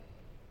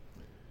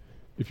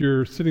If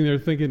you're sitting there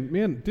thinking,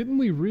 man, didn't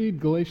we read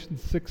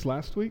Galatians 6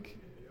 last week?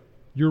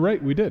 You're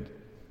right, we did.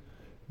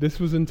 This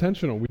was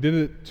intentional. We did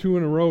it 2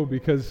 in a row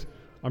because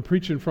I'm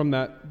preaching from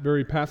that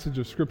very passage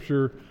of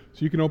Scripture.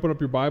 So you can open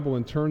up your Bible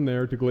and turn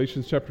there to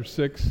Galatians chapter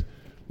 6.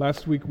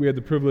 Last week we had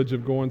the privilege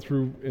of going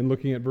through and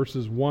looking at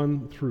verses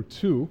 1 through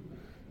 2.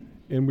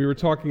 And we were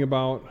talking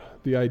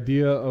about the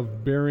idea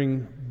of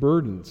bearing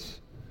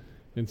burdens.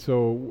 And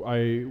so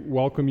I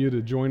welcome you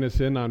to join us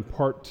in on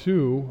part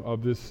 2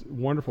 of this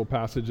wonderful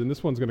passage. And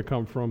this one's going to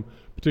come from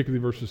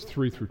particularly verses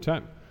 3 through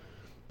 10.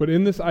 But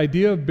in this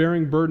idea of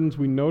bearing burdens,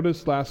 we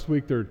noticed last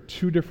week there are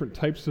 2 different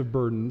types of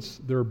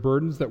burdens. There are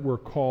burdens that we're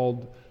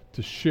called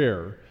to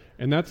share,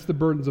 and that's the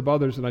burdens of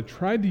others. And I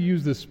tried to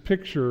use this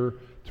picture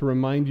to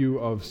remind you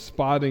of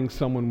spotting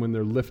someone when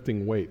they're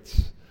lifting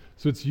weights.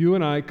 So it's you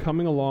and I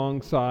coming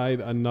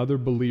alongside another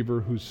believer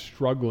who's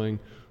struggling,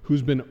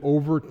 who's been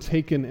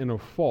overtaken in a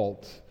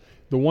fault,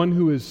 the one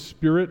who is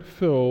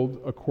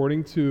Spirit-filled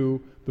according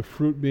to the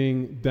fruit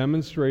being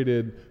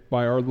demonstrated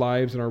by our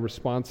lives and our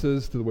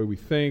responses to the way we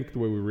think, the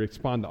way we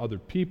respond to other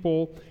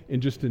people,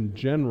 and just in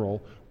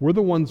general. We're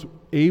the ones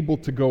able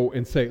to go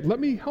and say, let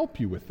me help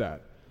you with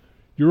that.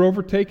 You're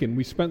overtaken.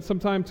 We spent some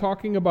time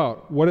talking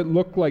about what it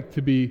looked like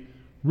to be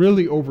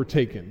really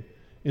overtaken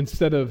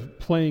instead of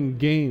playing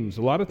games.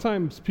 A lot of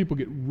times people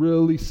get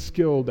really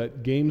skilled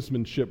at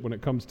gamesmanship when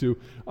it comes to,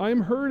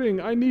 I'm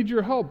hurting, I need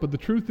your help. But the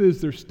truth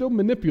is they're still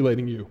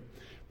manipulating you.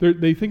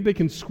 They think they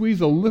can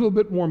squeeze a little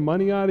bit more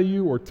money out of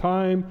you or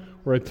time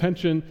or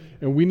attention,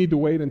 and we need to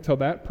wait until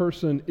that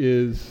person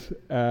is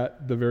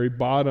at the very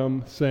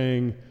bottom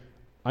saying,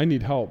 I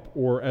need help,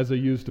 or as I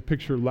used a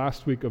picture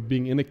last week of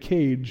being in a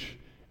cage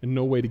and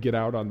no way to get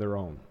out on their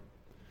own.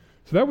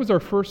 So that was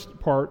our first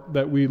part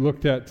that we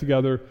looked at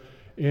together.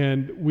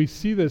 And we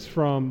see this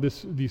from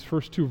these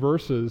first 2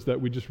 verses that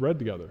we just read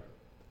together.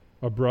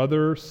 A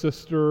brother,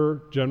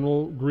 sister,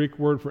 general Greek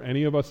word for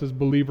any of us as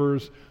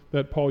believers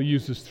that Paul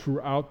uses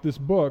throughout this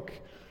book.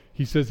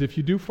 He says, if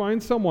you do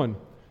find someone,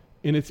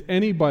 and it's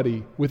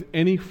anybody with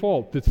any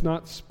fault, it's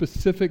not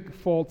specific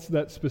faults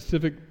that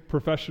specific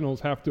professionals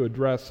have to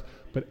address,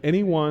 but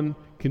anyone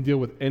can deal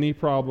with any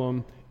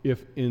problem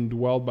if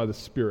indwelled by the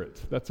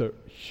Spirit. That's a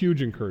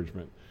huge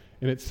encouragement.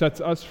 And it sets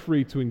us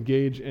free to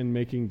engage in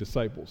making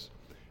disciples.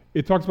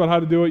 It talks about how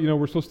to do it.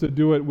 We're supposed to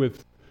do it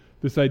with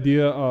this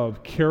idea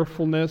of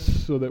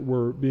carefulness so that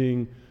we're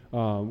being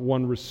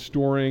one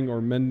restoring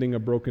or mending a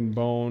broken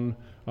bone.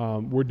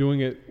 We're doing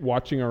it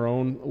watching our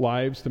own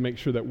lives to make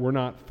sure that we're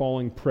not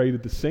falling prey to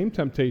the same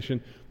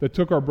temptation that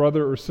took our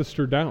brother or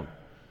sister down.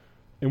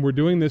 And we're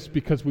doing this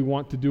because we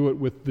want to do it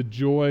with the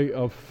joy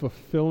of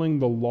fulfilling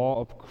the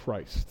law of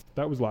Christ.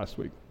 That was last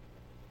week.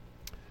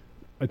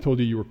 I told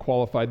you were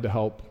qualified to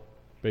help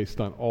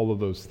based on all of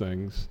those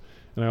things.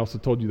 And I also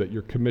told you that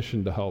you're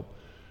commissioned to help,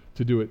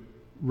 to do it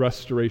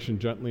restoration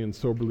gently and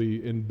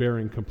soberly and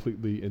bearing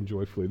completely and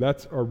joyfully.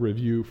 That's our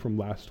review from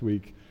last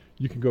week.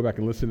 You can go back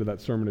and listen to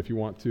that sermon if you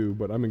want to,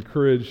 but I'm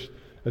encouraged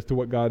as to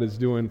what God is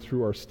doing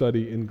through our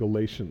study in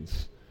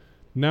Galatians.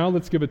 Now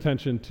let's give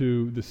attention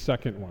to the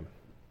second one.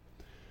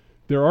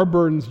 There are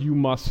burdens you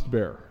must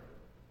bear.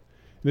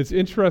 And it's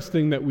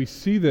interesting that we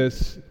see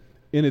this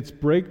in its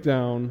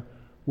breakdown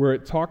where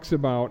it talks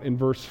about in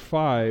verse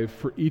 5,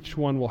 for each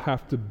one will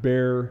have to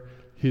bear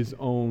his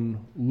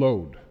own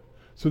load.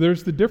 So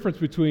there's the difference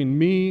between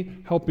me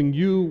helping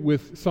you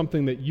with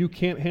something that you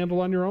can't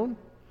handle on your own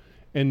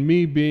and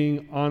me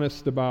being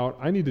honest about,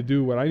 I need to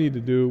do what I need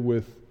to do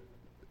with,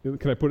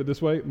 can I put it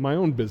this way, my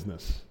own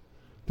business.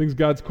 Things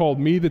God's called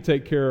me to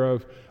take care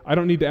of. I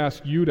don't need to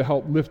ask you to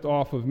help lift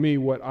off of me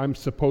what I'm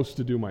supposed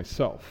to do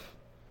myself.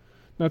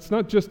 Now, it's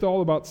not just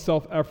all about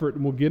self-effort,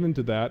 and we'll get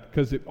into that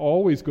because it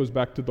always goes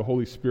back to the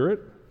Holy Spirit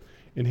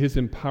and His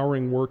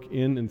empowering work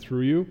in and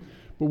through you.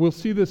 But we'll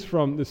see this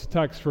from this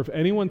text. For if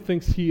anyone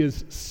thinks he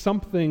is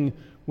something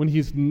when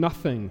he's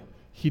nothing,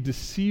 he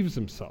deceives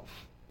himself.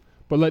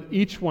 But let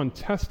each one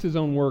test his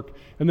own work,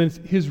 and then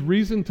his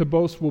reason to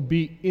boast will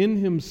be in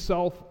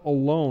himself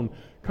alone.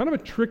 Kind of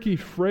a tricky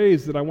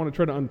phrase that I want to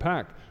try to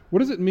unpack. What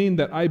does it mean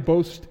that I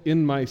boast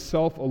in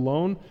myself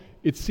alone?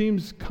 It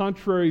seems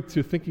contrary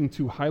to thinking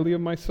too highly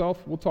of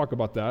myself. We'll talk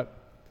about that.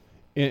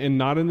 And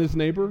not in his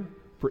neighbor,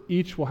 for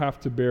each will have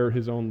to bear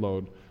his own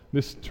load.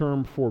 This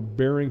term for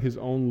bearing his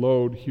own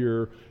load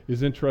here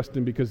is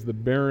interesting because the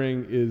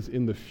bearing is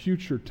in the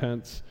future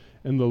tense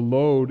and the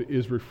load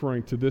is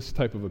referring to this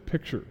type of a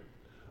picture,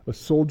 a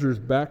soldier's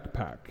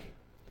backpack,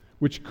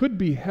 which could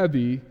be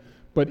heavy,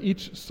 but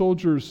each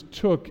soldier's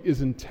took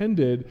is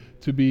intended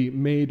to be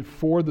made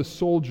for the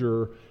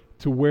soldier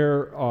to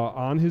wear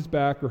on his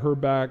back or her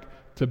back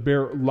to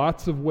bear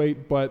lots of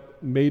weight,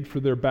 but made for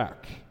their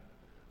back.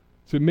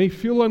 So it may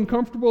feel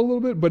uncomfortable a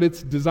little bit, but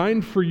it's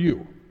designed for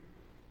you.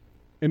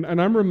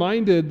 And I'm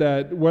reminded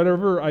that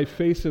whatever I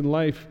face in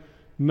life,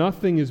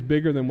 nothing is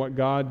bigger than what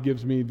God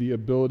gives me the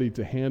ability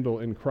to handle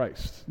in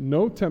Christ.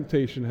 No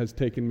temptation has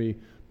taken me,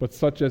 but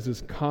such as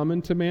is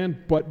common to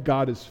man, but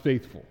God is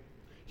faithful.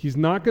 He's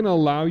not going to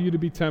allow you to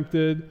be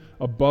tempted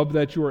above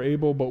that you are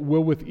able, but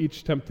will with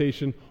each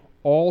temptation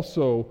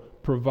also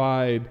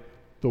provide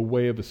the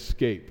way of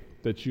escape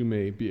that you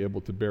may be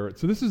able to bear it.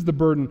 So this is the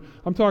burden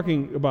I'm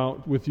talking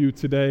about with you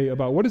today,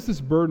 about what is this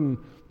burden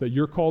that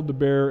you're called to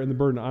bear and the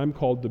burden I'm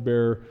called to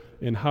bear,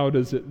 and how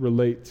does it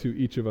relate to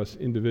each of us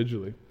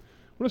individually.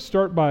 I want to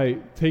start by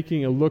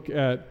taking a look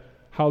at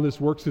how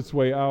this works its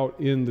way out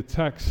in the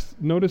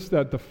text. Notice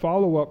that the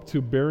follow-up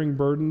to bearing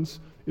burdens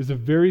is a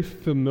very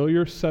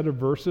familiar set of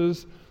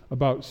verses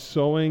about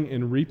sowing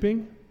and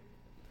reaping.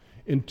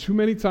 And too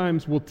many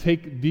times we'll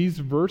take these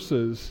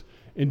verses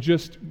and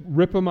just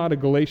rip them out of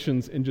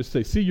Galatians and just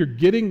say, see, you're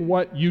getting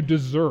what you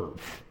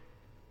deserve.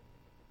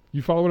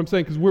 You follow what I'm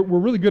saying? Because we're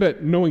really good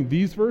at knowing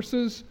these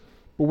verses,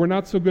 but we're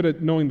not so good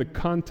at knowing the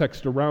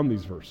context around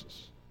these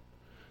verses.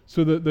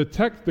 So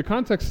the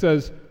context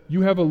says,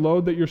 you have a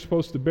load that you're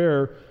supposed to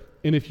bear,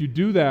 and if you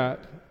do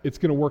that, it's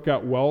going to work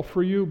out well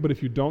for you, but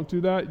if you don't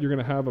do that, you're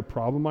going to have a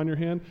problem on your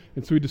hand.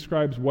 And so he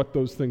describes what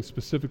those things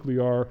specifically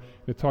are.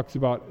 It talks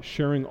about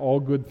sharing all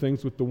good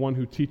things with the one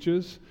who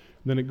teaches.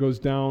 And then it goes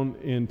down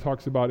and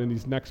talks about in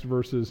these next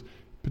verses,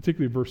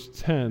 particularly verse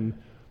 10,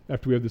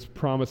 after we have this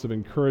promise of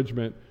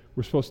encouragement,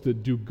 we're supposed to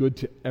do good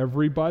to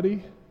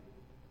everybody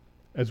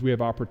as we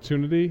have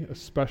opportunity,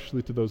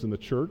 especially to those in the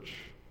church.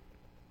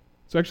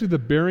 So actually the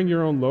bearing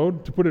your own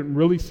load, to put it in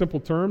really simple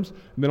terms,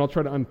 and then I'll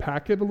try to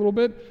unpack it a little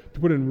bit. To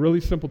put it in really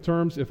simple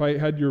terms, if I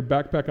had your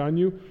backpack on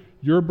you,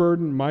 your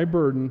burden, my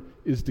burden,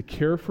 is to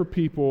care for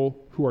people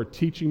who are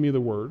teaching me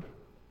the word.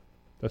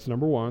 That's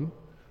number one.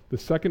 The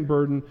second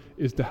burden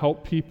is to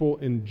help people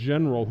in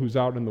general who's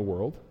out in the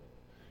world.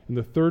 And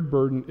the third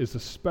burden is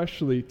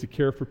especially to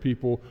care for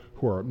people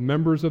who are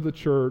members of the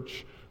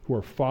church, who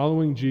are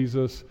following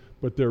Jesus,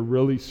 but they're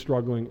really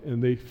struggling,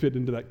 and they fit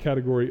into that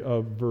category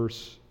of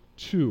verse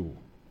 2.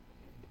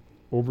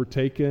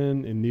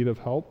 Overtaken, in need of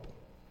help.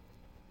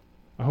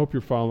 I hope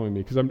you're following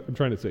me, because I'm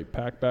trying to say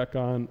pack back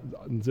on,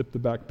 unzip the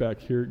backpack,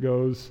 here it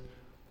goes.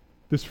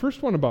 This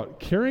first one about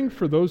caring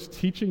for those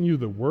teaching you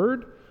the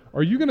word,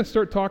 are you going to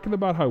start talking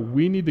about how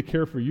we need to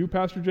care for you,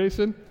 Pastor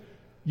Jason?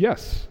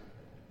 Yes,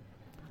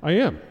 I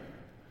am.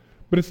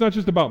 But it's not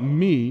just about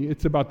me,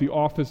 it's about the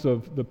office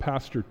of the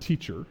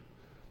pastor-teacher.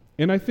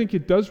 And I think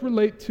it does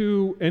relate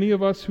to any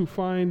of us who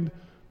find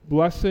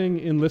blessing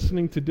in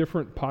listening to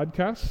different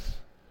podcasts,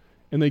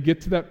 and they get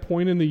to that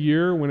point in the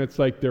year when it's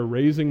like they're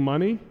raising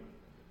money.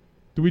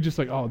 Do we just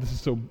like, oh, this is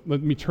so,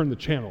 let me turn the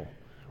channel,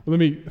 or let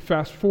me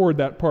fast forward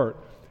that part?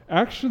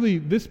 Actually,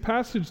 this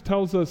passage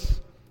tells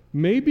us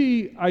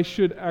maybe I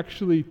should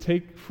actually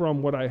take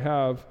from what I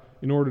have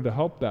in order to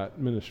help that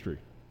ministry.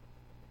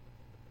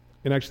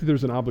 And actually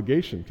there's an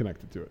obligation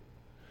connected to it.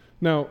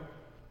 Now,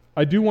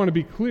 I do want to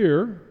be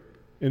clear,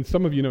 and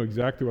some of you know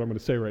exactly what I'm going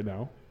to say right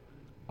now.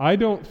 I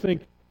don't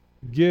think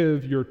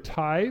give your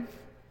tithe,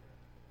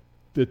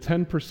 the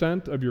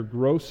 10% of your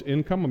gross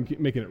income, I'm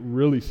making it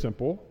really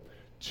simple,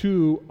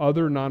 to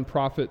other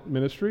nonprofit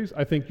ministries.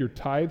 I think your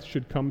tithe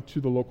should come to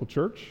the local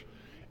church,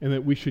 and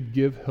that we should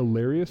give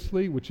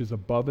hilariously, which is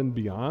above and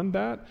beyond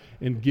that,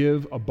 and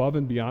give above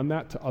and beyond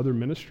that to other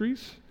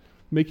ministries,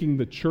 making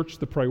the church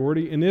the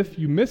priority. And if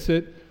you miss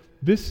it,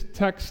 this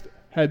text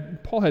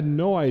Paul had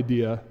no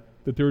idea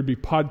that there would be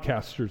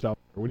podcasters out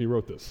there when he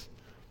wrote this.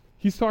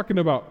 He's talking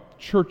about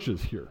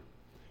churches here.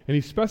 And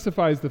he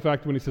specifies the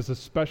fact when he says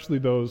especially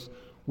those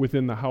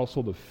within the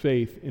household of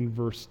faith in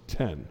verse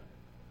 10.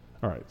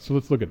 All right, so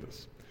let's look at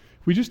this.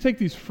 If we just take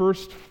these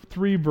first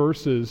 3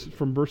 verses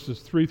from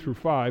verses 3 through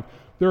 5,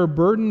 there are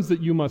burdens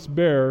that you must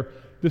bear.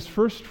 This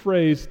first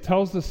phrase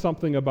tells us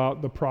something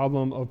about the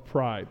problem of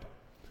pride.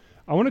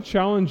 I want to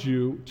challenge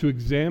you to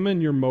examine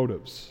your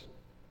motives.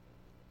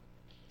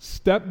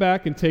 Step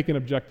back and take an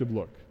objective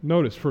look.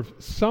 Notice, for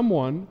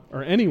someone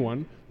or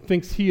anyone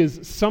thinks he is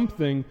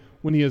something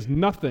when he is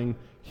nothing,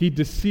 he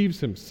deceives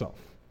himself.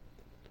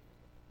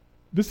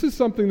 This is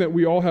something that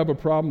we all have a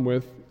problem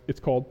with. It's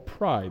called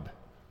pride.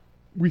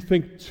 We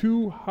think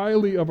too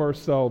highly of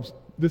ourselves.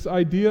 This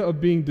idea of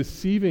being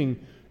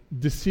deceiving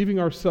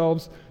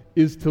ourselves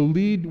is to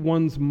lead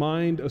one's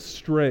mind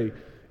astray.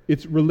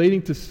 It's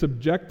relating to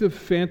subjective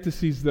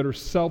fantasies that are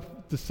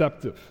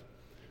self-deceptive.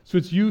 So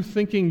it's you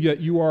thinking that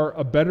you are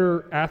a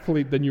better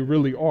athlete than you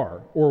really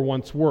are, or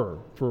once were,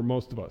 for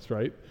most of us,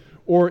 right?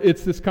 Or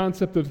it's this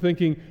concept of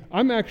thinking,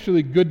 I'm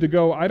actually good to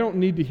go. I don't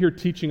need to hear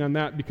teaching on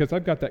that because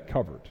I've got that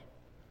covered.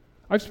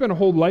 I've spent a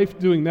whole life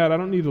doing that. I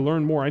don't need to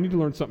learn more. I need to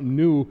learn something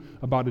new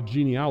about a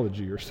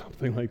genealogy or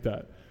something like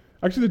that.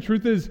 Actually, the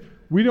truth is,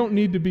 we don't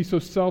need to be so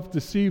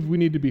self-deceived. We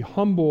need to be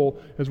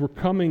humble as we're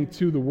coming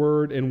to the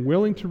Word and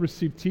willing to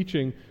receive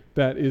teaching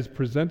that is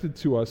presented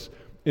to us.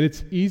 And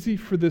it's easy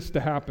for this to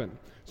happen.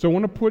 So I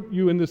want to put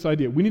you in this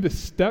idea. We need to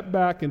step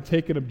back and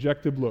take an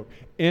objective look.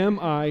 Am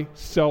I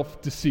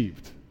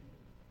self-deceived?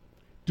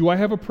 Do I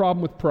have a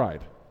problem with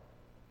pride?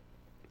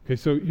 Okay,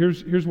 so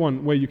here's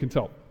one way you can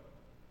tell.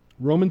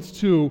 Romans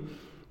 2,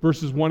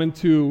 verses 1 and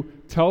 2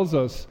 tells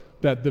us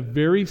that the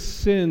very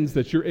sins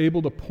that you're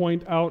able to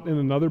point out in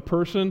another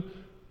person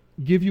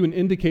give you an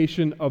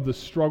indication of the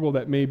struggle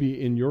that may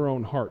be in your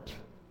own heart.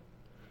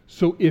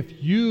 So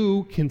if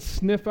you can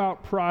sniff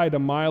out pride a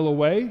mile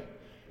away,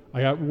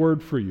 I got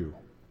word for you.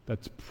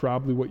 That's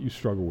probably what you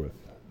struggle with.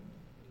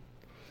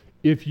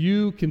 If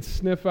you can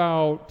sniff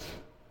out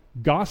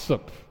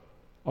gossip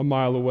a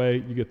mile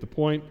away, you get the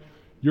point.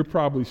 You're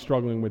probably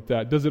struggling with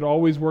that. Does it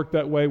always work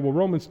that way? Well,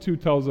 Romans 2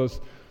 tells us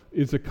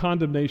it's a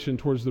condemnation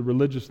towards the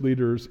religious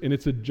leaders, and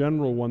it's a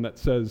general one that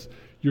says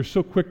you're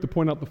so quick to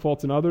point out the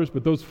faults in others,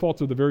 but those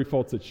faults are the very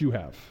faults that you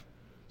have.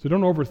 So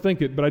don't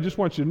overthink it, but I just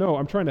want you to know,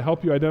 I'm trying to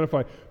help you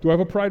identify, do I have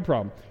a pride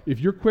problem? If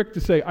you're quick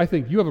to say, I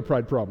think you have a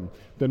pride problem,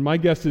 then my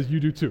guess is you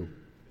do too.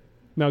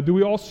 Now, do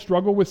we all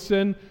struggle with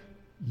sin?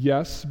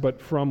 Yes,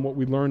 but from what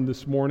we learned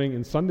this morning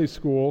in Sunday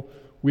school,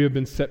 we have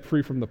been set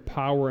free from the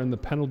power and the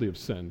penalty of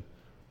sin.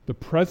 The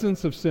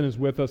presence of sin is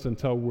with us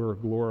until we're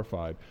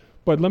glorified.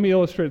 But let me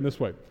illustrate it in this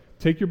way.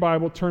 Take your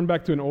Bible, turn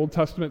back to an Old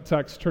Testament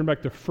text, turn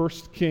back to 1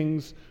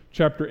 Kings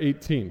chapter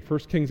 18. 1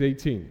 Kings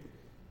 18.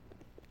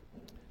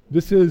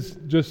 This is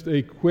just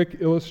a quick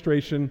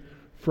illustration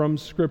from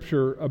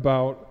Scripture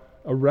about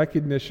a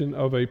recognition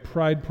of a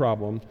pride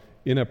problem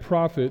in a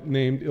prophet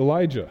named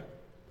Elijah.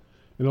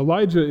 And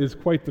Elijah is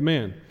quite the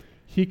man.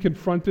 He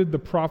confronted the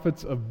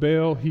prophets of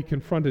Baal. He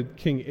confronted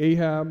King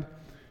Ahab,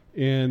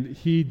 and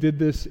he did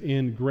this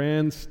in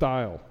grand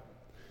style.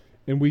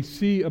 And we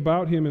see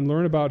about him and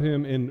learn about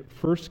him in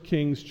 1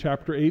 Kings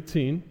chapter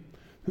 18.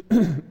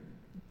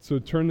 So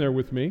turn there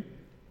with me.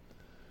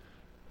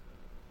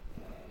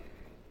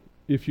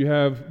 If you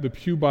have the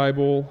Pew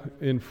Bible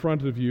in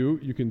front of you,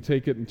 you can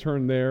take it and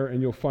turn there,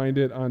 and you'll find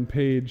it on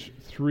page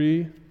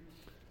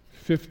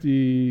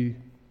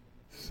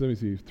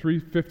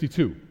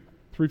 352.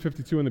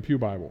 352 in the Pew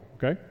Bible,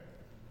 okay?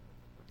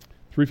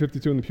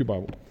 352 in the Pew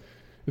Bible.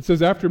 It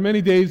says, after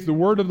many days, the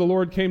word of the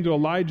Lord came to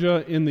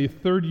Elijah in the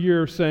 3rd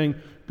year, saying,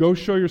 go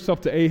show yourself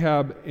to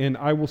Ahab, and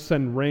I will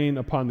send rain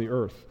upon the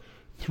earth.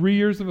 3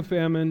 years of a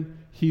famine,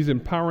 he's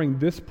empowering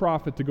this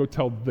prophet to go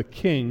tell the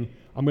king,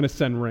 I'm going to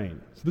send rain.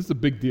 So this is a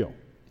big deal.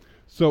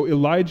 So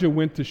Elijah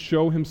went to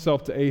show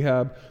himself to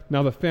Ahab.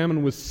 Now the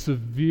famine was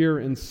severe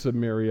in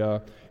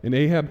Samaria, and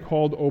Ahab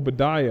called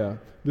Obadiah.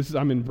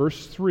 I'm in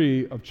verse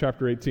 3 of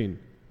chapter 18.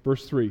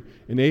 Verse 3.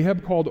 And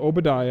Ahab called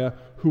Obadiah,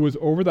 who was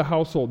over the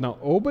household. Now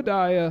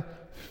Obadiah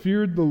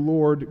feared the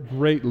Lord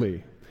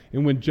greatly.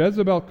 And when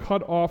Jezebel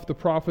cut off the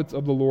prophets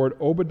of the Lord,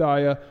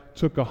 Obadiah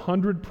took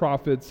 100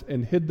 prophets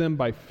and hid them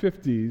by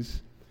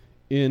 50s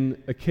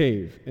in a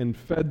cave and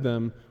fed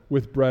them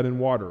with bread and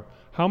water.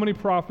 How many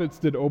prophets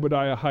did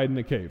Obadiah hide in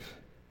a cave?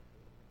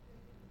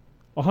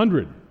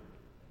 100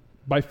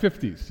 by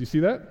 50s. You see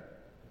that?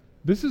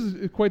 This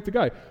is quite the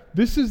guy.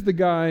 This is the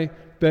guy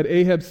that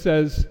Ahab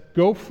says,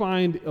 go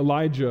find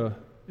Elijah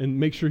and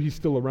make sure he's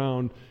still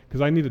around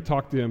because I need to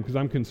talk to him because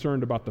I'm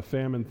concerned about the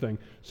famine thing.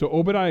 So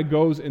Obadiah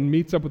goes and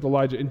meets up with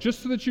Elijah. And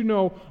just so that you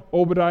know,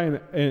 Obadiah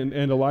and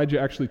Elijah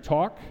actually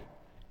talk,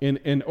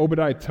 and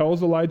Obadiah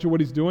tells Elijah what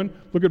he's doing.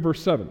 Look at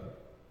verse 7.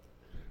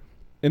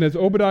 And as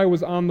Obadiah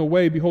was on the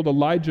way, behold,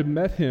 Elijah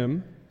met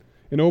him,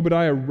 and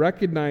Obadiah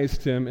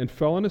recognized him and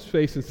fell on his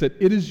face and said,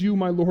 it is you,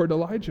 my Lord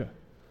Elijah.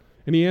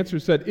 And he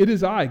answered, said, it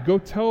is I. Go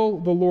tell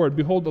the Lord,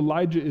 behold,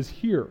 Elijah is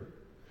here.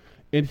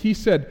 And he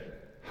said,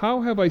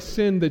 how have I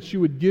sinned that you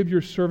would give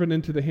your servant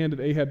into the hand of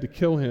Ahab to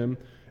kill him?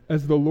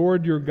 As the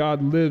Lord your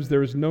God lives,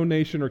 there is no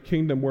nation or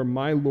kingdom where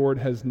my Lord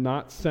has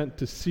not sent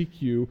to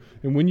seek you.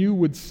 And when you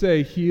would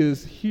say he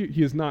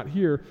is not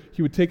here,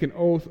 he would take an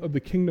oath of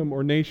the kingdom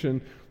or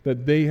nation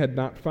that they had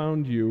not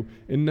found you.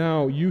 And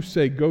now you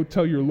say, go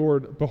tell your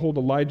Lord, behold,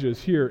 Elijah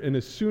is here. And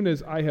as soon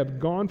as I have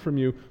gone from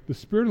you, the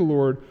Spirit of the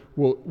Lord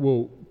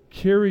will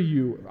carry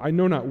you, I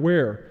know not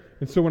where.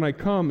 And so when I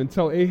come and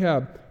tell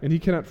Ahab, and he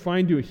cannot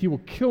find you, he will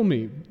kill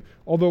me.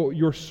 Although I,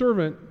 your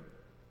servant,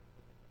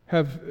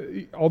 have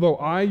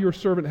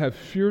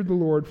feared the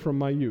Lord from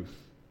my youth.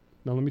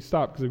 Now let me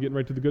stop because I'm getting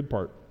right to the good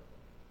part.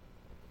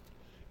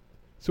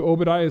 So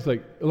Obadiah is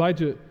like,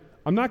 Elijah,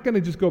 I'm not going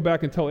to just go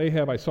back and tell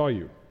Ahab I saw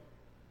you.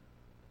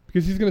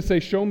 Because he's going to say,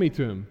 show me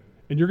to him,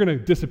 and you're going to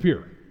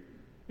disappear.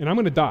 And I'm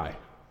going to die.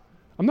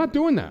 I'm not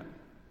doing that.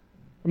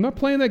 I'm not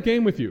playing that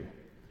game with you.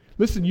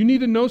 Listen, you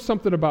need to know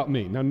something about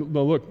me. Now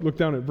look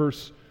down at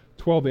verse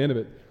 12, the end of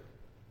it.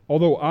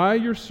 Although I,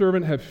 your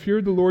servant, have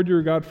feared the Lord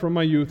your God from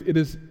my youth,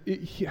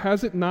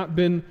 has it not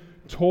been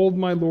told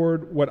my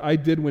Lord what I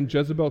did when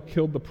Jezebel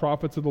killed the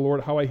prophets of the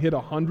Lord, how I hid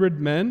 100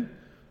 men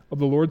of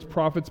the Lord's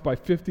prophets by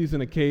 50s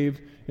in a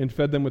cave and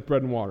fed them with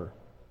bread and water?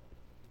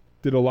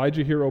 Did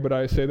Elijah hear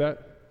Obadiah say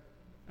that?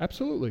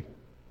 Absolutely.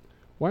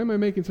 Why am I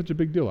making such a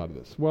big deal out of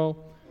this? Well,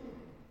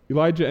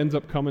 Elijah ends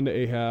up coming to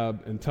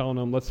Ahab and telling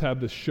him, let's have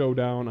this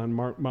showdown on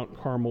Mount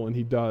Carmel, and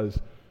he does.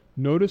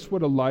 Notice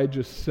what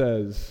Elijah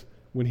says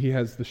when he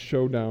has the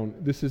showdown.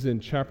 This is in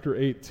chapter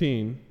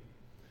 18,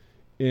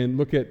 and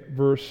look at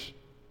verse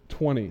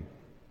 20.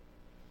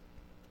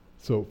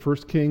 So 1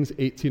 Kings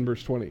 18,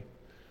 verse 20.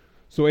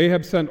 So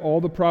Ahab sent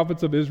all the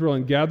prophets of Israel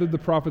and gathered the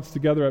prophets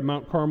together at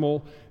Mount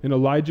Carmel, and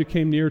Elijah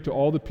came near to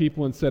all the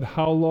people and said,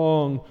 how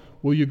long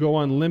will you go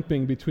on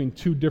limping between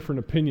two different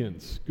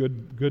opinions?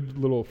 Good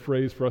little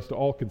phrase for us to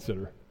all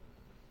consider.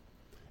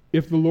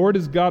 If the Lord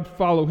is God,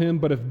 follow him,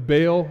 but if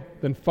Baal,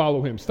 then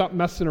follow him. Stop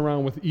messing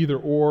around with either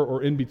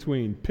or in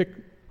between. Pick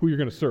who you're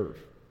going to serve.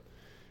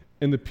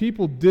 And the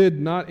people did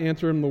not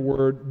answer him the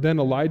word. Then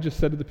Elijah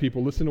said to the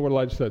people, listen to what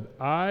Elijah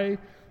said,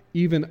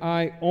 even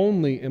I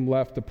only am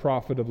left a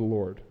prophet of the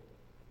Lord.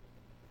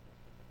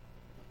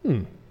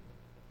 You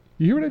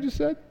hear what I just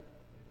said?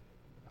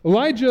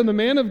 Elijah, the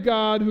man of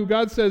God, who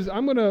God says,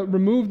 I'm going to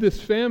remove this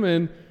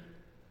famine,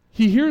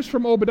 he hears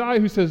from Obadiah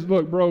who says,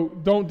 look, bro,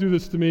 don't do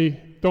this to me.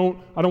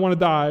 I don't want to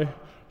die.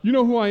 You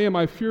know who I am.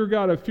 I fear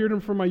God. I've feared him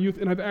from my youth,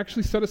 and I've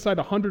actually set aside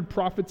 100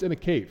 prophets in a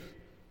cave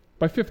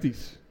by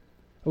 50s.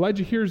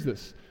 Elijah hears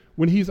this.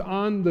 When he's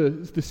on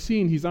the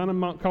scene, he's on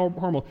Mount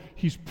Carmel,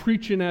 he's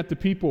preaching at the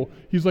people.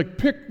 He's like,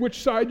 pick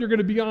which side you're going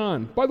to be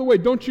on. By the way,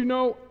 don't you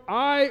know,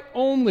 I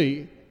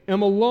only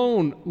am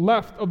alone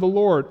left of the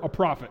Lord, a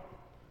prophet.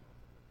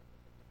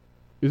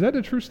 Is that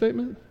a true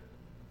statement?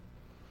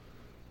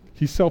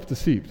 He's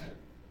self-deceived.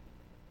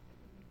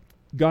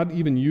 God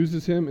even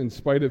uses him in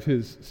spite of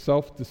his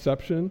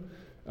self-deception.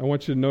 I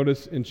want you to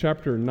notice in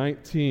chapter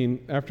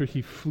 19, after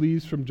he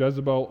flees from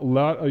Jezebel, a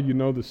lot of you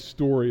know the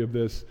story of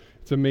this.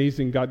 It's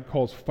amazing. God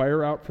calls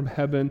fire out from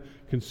heaven,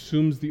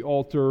 consumes the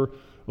altar.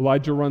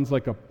 Elijah runs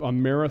like a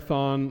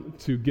marathon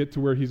to get to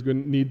where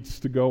needs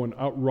to go and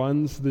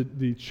outruns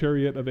the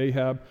chariot of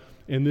Ahab.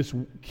 And this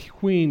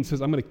queen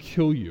says, I'm going to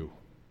kill you.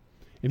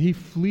 And he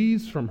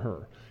flees from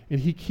her. And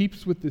he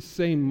keeps with this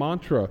same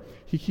mantra.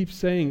 He keeps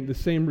saying the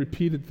same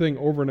repeated thing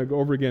over and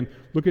over again.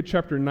 Look at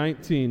chapter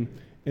 19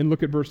 and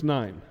look at verse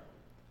 9.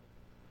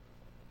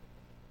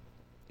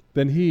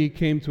 Then he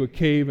came to a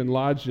cave and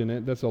lodged in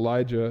it. That's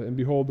Elijah. And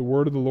behold, the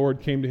word of the Lord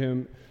came to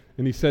him.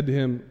 And he said to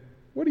him,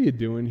 what are you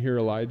doing here,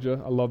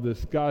 Elijah? I love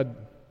this. God,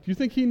 do you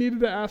think he needed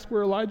to ask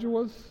where Elijah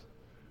was?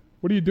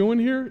 What are you doing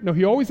here? No,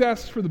 he always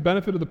asks for the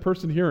benefit of the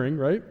person hearing,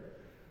 right?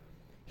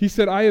 He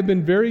said, I have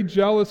been very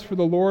jealous for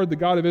the Lord, the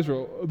God of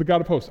Israel, the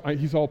God of hosts.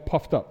 He's all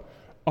puffed up.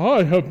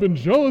 I have been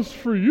jealous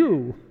for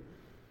you.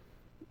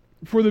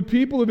 For the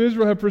people of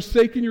Israel have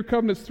forsaken your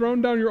covenants,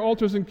 thrown down your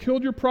altars, and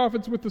killed your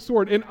prophets with the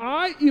sword. And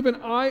even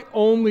I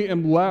only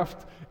am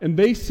left, and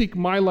they seek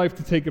my life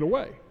to take it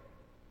away.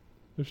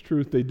 There's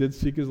truth. They did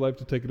seek his life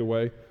to take it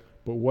away.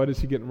 But what is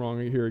he getting wrong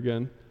here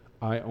again?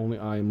 I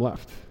am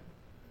left.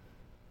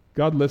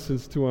 God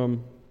listens to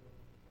him.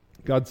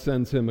 God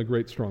sends him a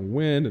great strong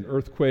wind, an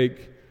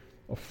earthquake,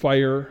 a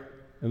fire,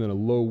 and then a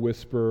low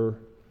whisper.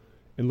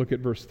 And look at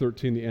verse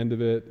 13, the end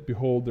of it.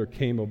 Behold, there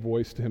came a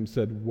voice to him,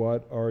 said,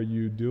 what are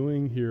you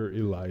doing here,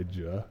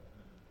 Elijah?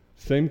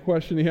 Same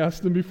question he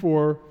asked him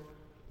before.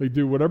 Like,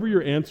 dude, whatever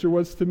your answer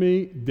was to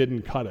me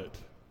didn't cut it.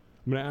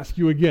 I'm going to ask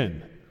you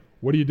again.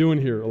 What are you doing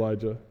here,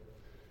 Elijah?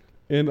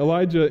 And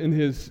Elijah, in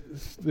his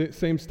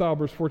same style,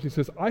 verse 14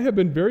 says, I have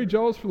been very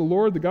jealous for the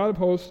Lord, the God of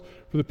hosts,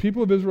 for the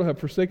people of Israel have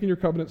forsaken your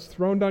covenants,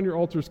 thrown down your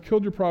altars,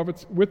 killed your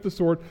prophets with the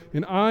sword,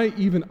 and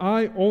even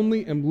I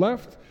only am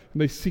left,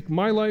 and they seek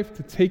my life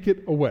to take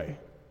it away.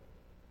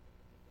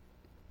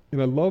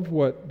 And I love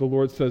what the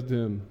Lord says to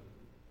him.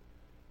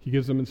 He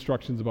gives him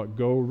instructions about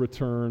go,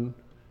 return, and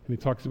he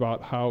talks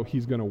about how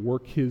he's going to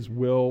work his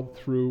will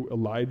through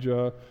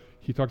Elijah.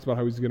 He talks about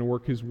how he's going to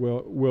work his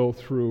will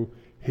through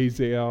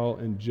Hazael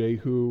and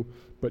Jehu.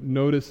 But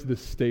notice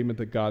this statement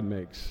that God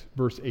makes.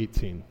 Verse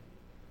 18.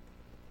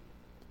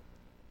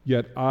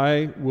 Yet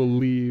I will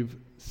leave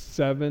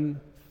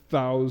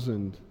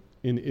 7,000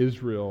 in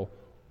Israel,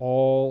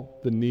 all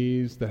the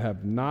knees that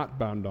have not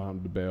bowed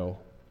down to Baal,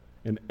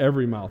 and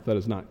every mouth that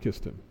has not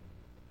kissed him.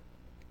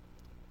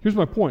 Here's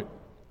my point.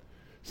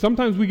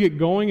 Sometimes we get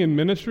going in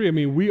ministry.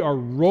 We are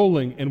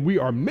rolling and we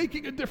are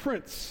making a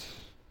difference.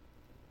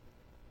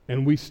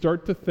 And we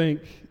start to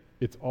think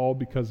it's all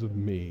because of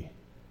me.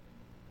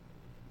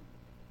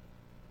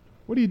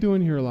 What are you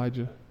doing here,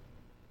 Elijah?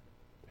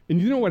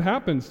 And you know what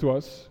happens to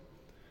us?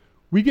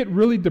 We get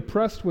really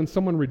depressed when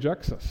someone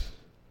rejects us.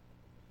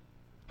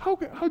 How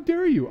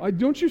dare you?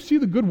 Don't you see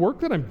the good work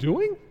that I'm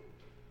doing?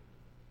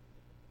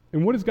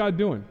 And what is God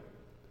doing?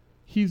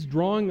 He's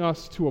drawing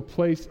us to a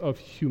place of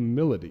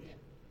humility.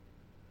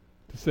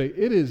 To say,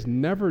 it has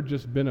never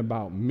just been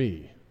about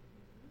me.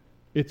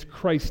 It's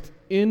Christ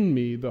in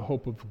me, the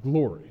hope of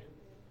glory.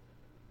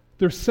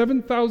 There's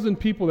 7,000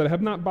 people that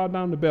have not bowed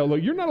down to Baal.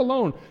 Look, you're not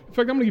alone. In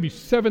fact, I'm going to give you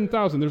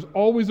 7,000. There's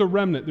always a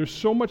remnant. There's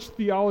so much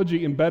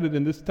theology embedded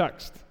in this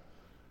text.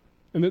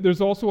 And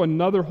there's also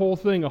another whole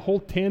thing, a whole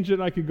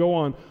tangent I could go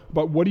on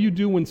about what do you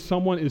do when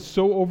someone is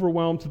so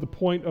overwhelmed to the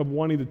point of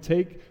wanting to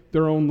take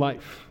their own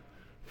life.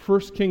 1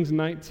 Kings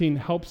 19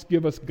 helps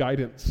give us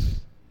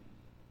guidance.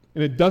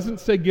 And it doesn't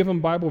say give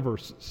them Bible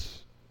verses.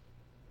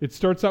 It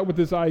starts out with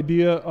this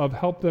idea of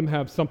help them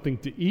have something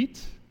to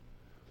eat,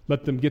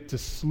 let them get to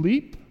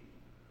sleep,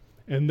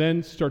 and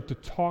then start to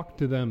talk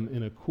to them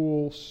in a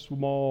cool,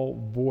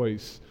 small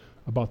voice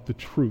about the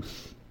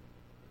truth.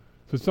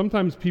 So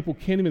sometimes people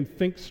can't even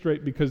think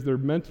straight because they're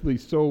mentally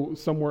so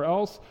somewhere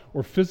else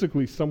or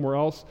physically somewhere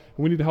else,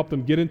 and we need to help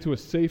them get into a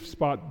safe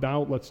spot.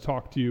 Now let's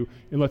talk to you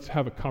and let's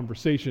have a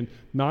conversation.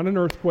 Not an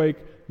earthquake,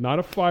 not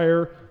a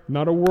fire,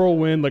 not a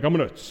whirlwind, like I'm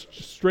going to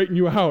straighten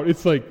you out.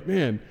 It's like,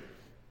 man,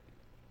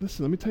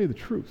 listen, let me tell you the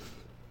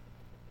truth.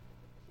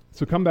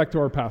 So come back to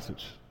our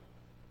passage.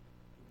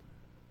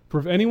 For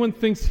if anyone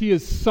thinks he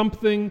is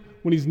something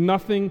when he's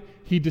nothing,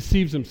 he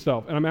deceives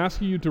himself. And I'm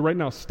asking you to right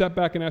now step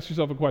back and ask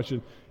yourself a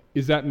question.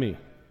 Is that me?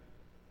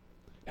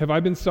 Have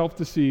I been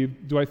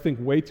self-deceived? Do I think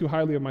way too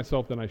highly of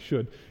myself than I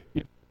should?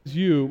 If it's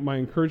you, my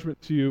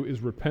encouragement to you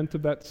is repent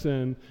of that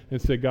sin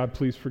and say, God,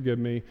 please forgive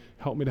me.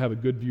 Help me to have a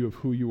good view of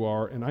who you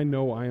are. And I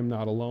know I am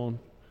not alone.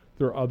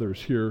 There are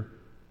others here.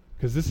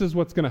 Because this is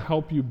what's going to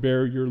help you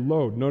bear your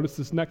load. Notice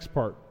this next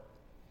part.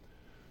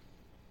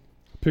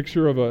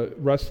 Picture of a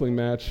wrestling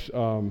match.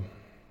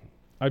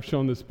 I've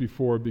shown this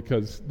before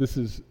because this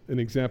is an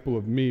example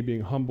of me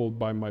being humbled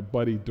by my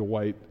buddy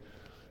Dwight,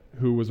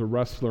 who was a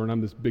wrestler, and I'm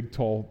this big,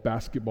 tall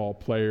basketball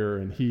player,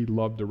 and he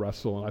loved to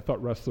wrestle, and I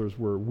thought wrestlers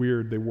were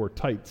weird. They wore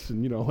tights,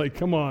 and like,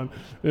 come on.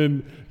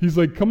 And he's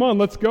like, come on,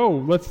 let's go.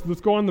 Let's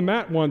go on the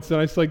mat once. And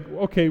I was like,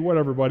 okay,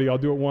 whatever, buddy. I'll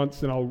do it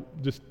once, and I'll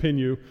just pin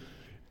you.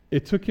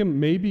 It took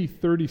him maybe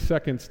 30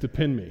 seconds to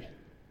pin me.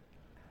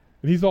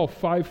 And he's all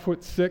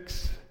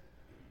 5'6".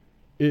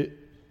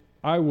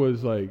 I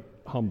was like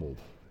humbled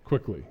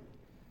quickly.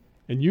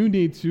 And you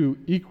need to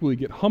equally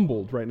get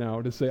humbled right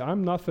now to say,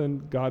 I'm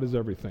nothing, God is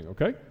everything,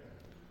 okay?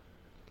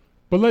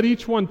 But let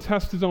each one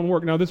test his own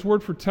work. Now, this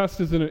word for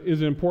test is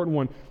an important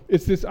one.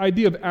 It's this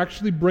idea of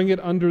actually bring it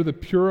under the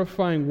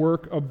purifying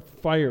work of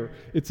fire.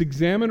 It's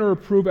examine or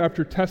approve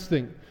after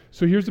testing.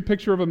 So here's a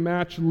picture of a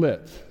match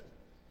lit.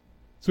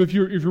 So if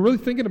you're really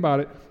thinking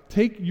about it,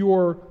 take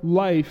your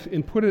life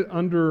and put it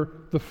under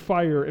the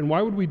fire. And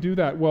why would we do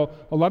that? Well,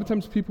 a lot of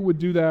times people would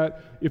do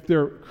that if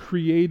they're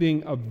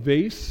creating a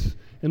vase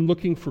and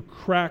looking for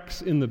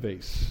cracks in the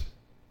vase.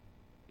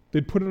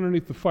 They'd put it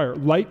underneath the fire.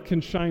 Light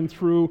can shine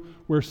through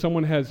where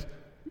someone has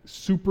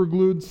super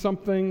glued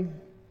something,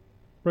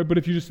 right? But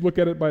if you just look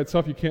at it by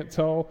itself, you can't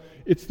tell.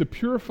 It's the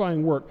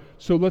purifying work.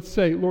 So let's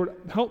say, Lord,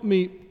 help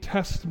me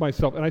test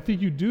myself. And I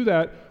think you do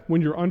that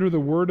when you're under the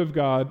Word of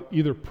God,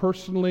 either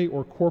personally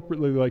or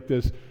corporately like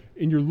this,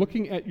 and you're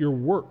looking at your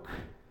work.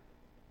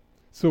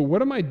 So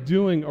what am I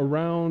doing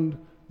around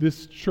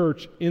this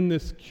church, in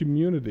this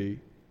community?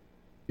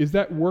 Is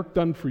that work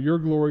done for your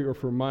glory or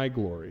for my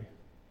glory?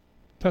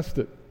 Test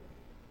it.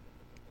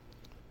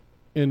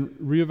 And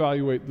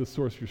reevaluate the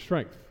source of your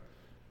strength.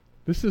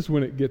 This is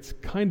when it gets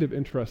kind of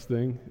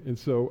interesting. And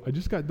so I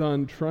just got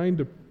done trying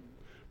to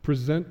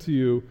present to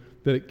you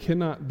that it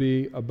cannot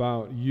be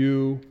about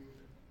you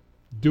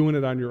doing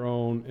it on your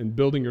own and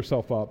building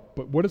yourself up.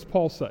 But what does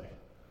Paul say?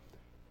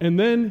 And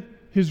then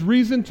his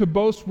reason to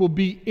boast will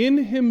be in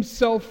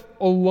himself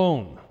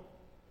alone.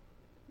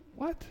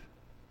 What?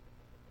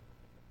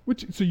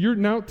 So you're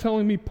now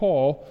telling me,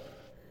 Paul,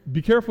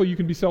 be careful, you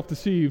can be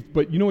self-deceived,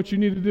 but you know what you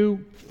need to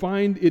do?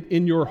 Find it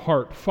in your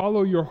heart.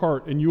 Follow your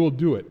heart, and you will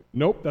do it.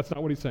 Nope, that's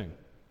not what he's saying.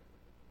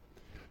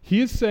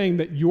 He is saying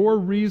that your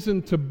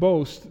reason to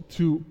boast,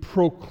 to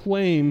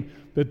proclaim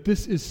that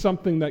this is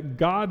something that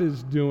God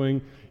is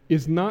doing,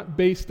 is not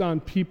based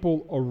on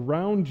people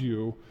around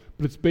you,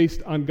 but it's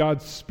based on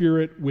God's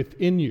Spirit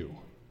within you.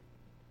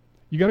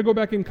 You got to go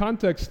back in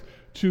context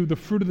to the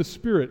fruit of the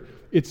Spirit.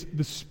 It's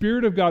the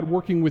Spirit of God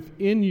working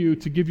within you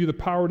to give you the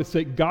power to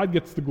say, God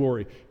gets the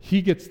glory.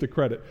 He gets the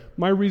credit.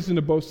 My reason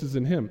to boast is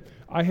in Him.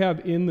 I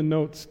have in the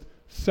notes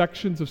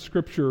sections of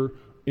Scripture,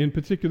 in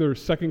particular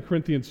 2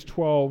 Corinthians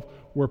 12,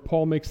 where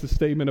Paul makes the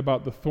statement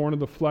about the thorn of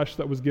the flesh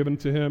that was given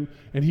to him,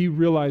 and he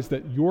realized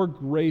that your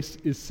grace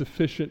is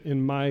sufficient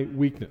in my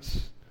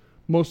weakness.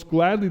 Most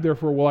gladly,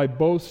 therefore, will I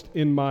boast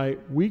in my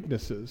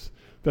weaknesses,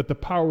 that the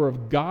power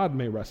of God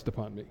may rest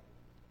upon me.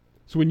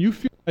 So when you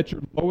feel at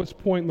your lowest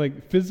point,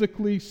 like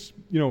physically,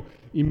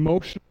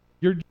 emotionally,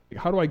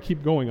 how do I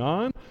keep going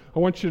on? I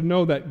want you to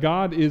know that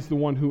God is the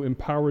one who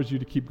empowers you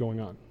to keep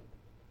going on.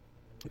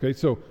 Okay,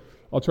 so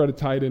I'll try to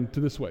tie it into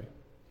this way.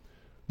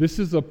 This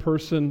is a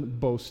person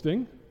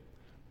boasting.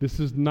 This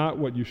is not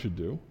what you should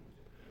do.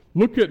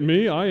 Look at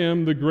me, I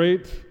am the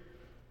great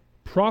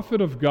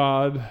prophet of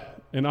God,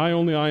 and I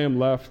am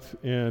left,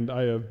 and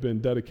I have been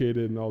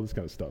dedicated and all this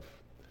kind of stuff.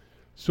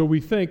 So we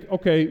think,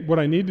 okay, what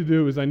I need to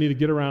do is I need to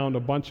get around a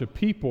bunch of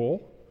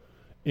people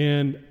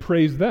and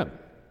praise them.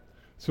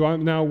 So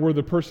we're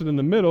the person in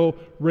the middle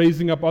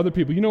raising up other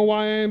people. You know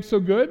why I am so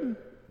good?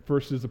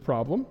 First is the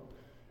problem.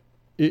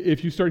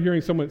 If you start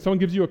hearing someone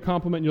gives you a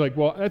compliment, and you're like,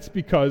 well, that's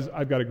because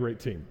I've got a great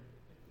team.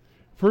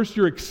 First,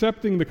 you're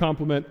accepting the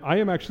compliment. I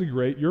am actually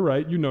great. You're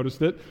right. You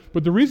noticed it.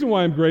 But the reason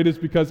why I'm great is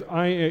because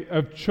I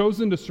have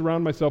chosen to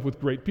surround myself with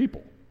great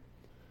people.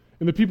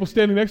 And the people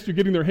standing next to you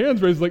getting their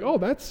hands raised like, oh,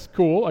 that's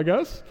cool, I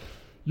guess.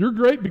 You're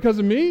great because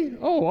of me?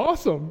 Oh,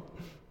 awesome.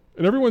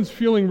 And everyone's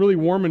feeling really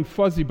warm and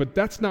fuzzy, but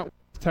that's not what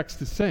this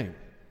text is saying.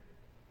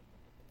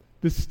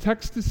 This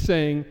text is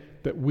saying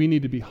that we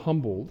need to be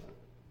humbled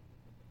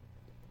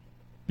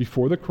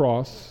before the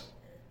cross,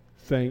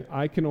 saying,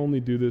 I can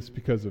only do this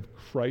because of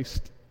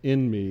Christ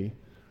in me,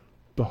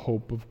 the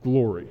hope of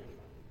glory.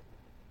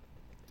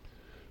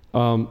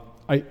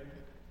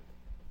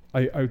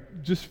 I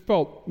just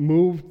felt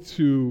moved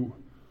to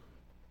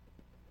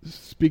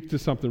speak to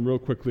something real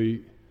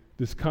quickly.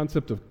 this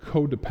concept of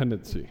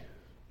codependency.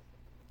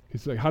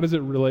 He's like, how does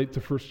it relate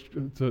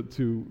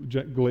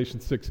to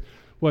Galatians 6?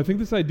 Well, I think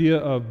this idea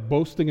of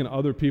boasting in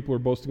other people or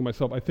boasting in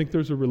myself, I think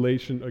there's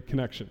a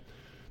connection.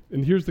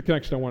 And here's the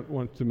connection I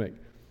want to make.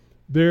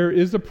 There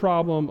is a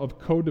problem of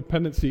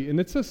codependency, and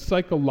it's a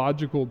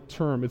psychological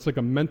term. It's like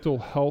a mental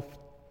health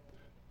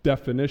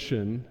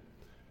definition.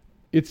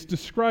 It's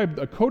described,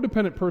 a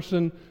codependent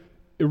person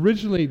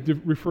originally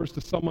refers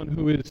to someone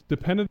who is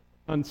dependent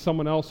on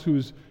someone else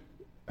who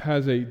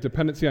has a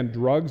dependency on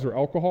drugs or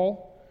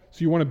alcohol.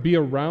 So you want to be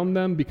around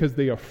them because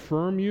they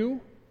affirm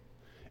you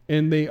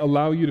and they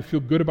allow you to feel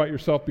good about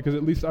yourself because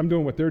at least I'm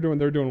doing what they're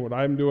doing what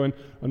I'm doing.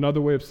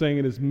 Another way of saying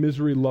it is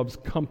misery loves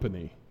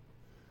company.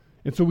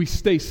 And so we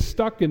stay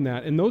stuck in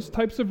that. And those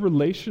types of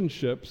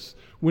relationships,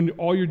 when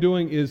all you're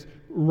doing is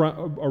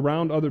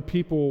around other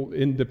people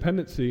in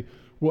dependency,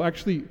 will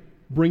actually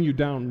bring you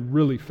down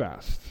really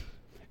fast.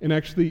 And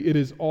actually, it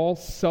is all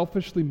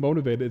selfishly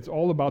motivated. It's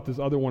all about this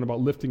other one,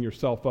 about lifting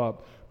yourself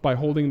up by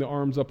holding the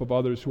arms up of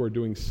others who are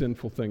doing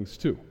sinful things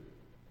too.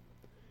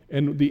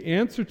 And the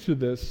answer to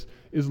this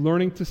is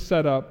learning to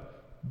set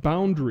up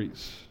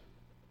boundaries,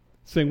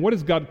 saying, what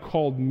has God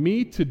called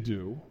me to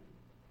do?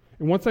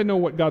 And once I know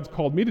what God's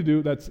called me to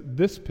do, that's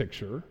this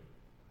picture.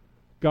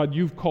 God,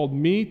 you've called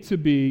me to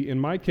be, in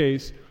my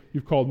case,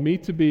 you've called me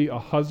to be a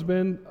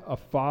husband, a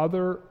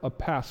father, a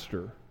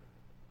pastor.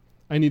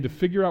 I need to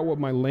figure out what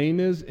my lane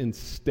is and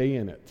stay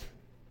in it.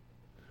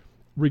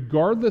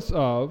 Regardless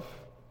of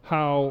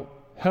how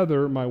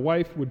Heather, my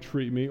wife, would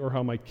treat me, or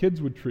how my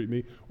kids would treat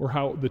me, or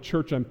how the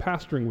church I'm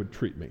pastoring would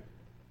treat me.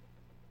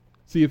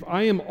 See, if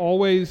I am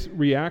always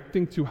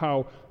reacting to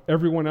how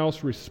everyone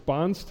else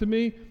responds to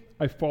me,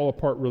 I fall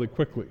apart really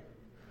quickly.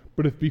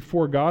 But if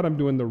before God I'm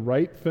doing the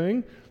right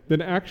thing,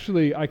 then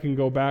actually I can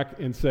go back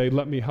and say,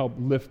 let me help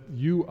lift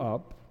you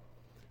up,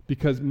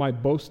 because my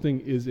boasting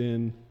is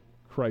in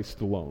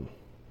Christ alone.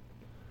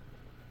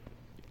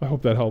 I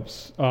hope that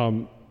helps.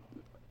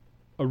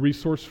 A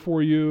resource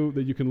for you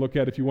that you can look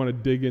at if you want to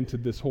dig into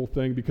this whole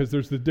thing, because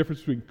there's the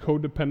difference between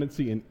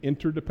codependency and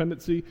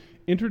interdependency.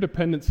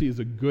 Interdependency is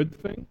a good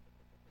thing.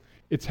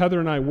 It's Heather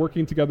and I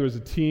working together as a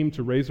team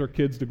to raise our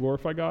kids to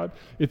glorify God.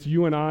 It's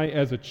you and I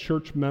as a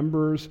church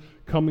members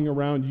coming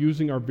around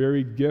using our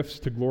varied gifts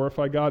to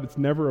glorify God. It's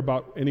never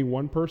about any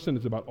one person.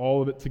 It's about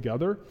all of it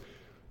together.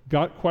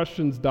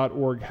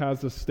 GotQuestions.org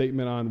has a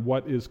statement on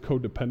what is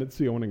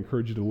codependency. I want to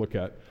encourage you to look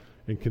at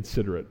and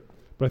consider it.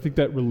 But I think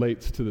that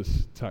relates to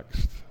this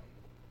text.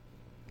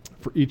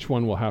 For each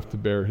one will have to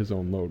bear his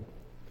own load.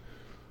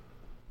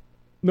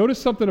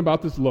 Notice something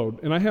about this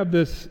load, and I have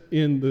this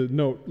in the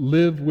note,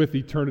 live with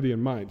eternity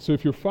in mind. So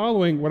if you're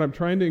following, what I'm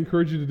trying to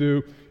encourage you to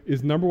do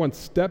is, number one,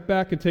 step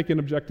back and take an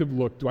objective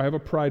look. Do I have a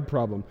pride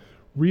problem?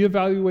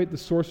 Reevaluate the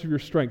source of your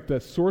strength.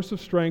 That source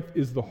of strength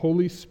is the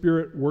Holy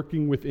Spirit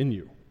working within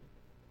you.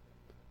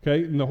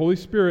 Okay, and the Holy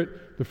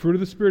Spirit, the fruit of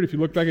the Spirit, if you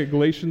look back at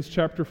Galatians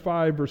chapter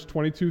 5, verse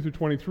 22 through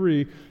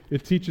 23,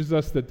 it teaches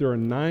us that there are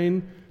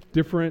 9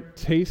 different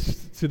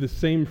tastes to the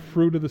same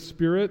fruit of the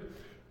Spirit.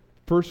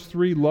 First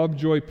 3, love,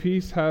 joy,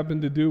 peace,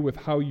 having to do with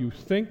how you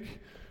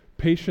think.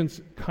 Patience,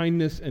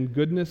 kindness, and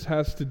goodness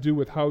has to do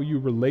with how you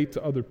relate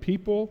to other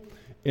people.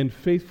 And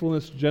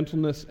faithfulness,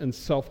 gentleness, and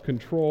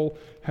self-control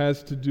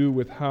has to do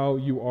with how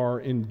you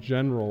are in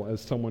general as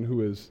someone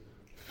who is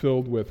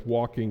filled with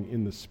walking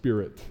in the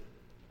Spirit.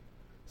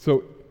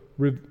 So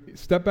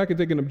step back and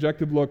take an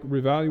objective look,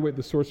 reevaluate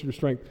the source of your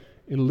strength,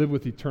 and live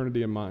with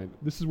eternity in mind.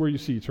 This is where you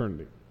see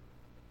eternity.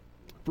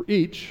 For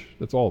each,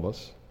 that's all of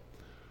us,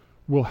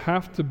 will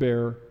have to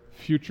bear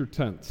future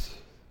tense,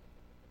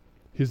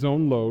 his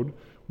own load,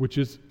 which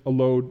is a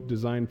load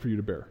designed for you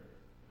to bear.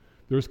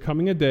 There is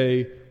coming a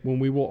day when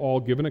we will all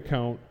give an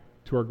account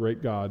to our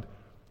great God.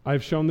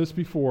 I've shown this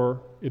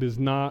before. It is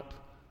not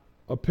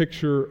a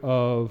picture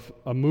of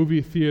a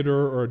movie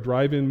theater or a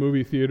drive-in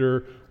movie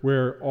theater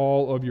where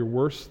all of your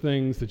worst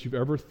things that you've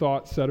ever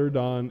thought, said, or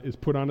done is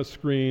put on a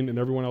screen and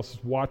everyone else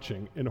is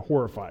watching and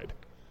horrified.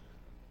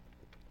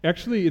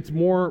 Actually, it's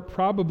more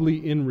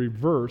probably in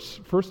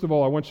reverse. First of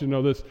all, I want you to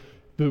know this.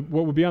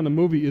 What will be on the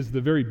movie is the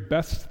very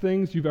best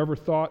things you've ever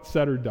thought,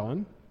 said, or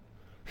done.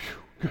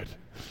 Whew, good.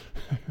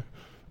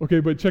 Okay,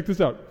 but check this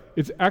out.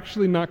 It's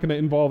actually not going to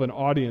involve an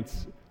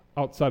audience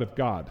outside of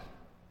God.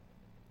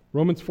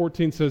 Romans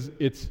 14 says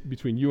it's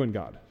between you and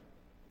God.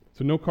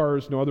 So no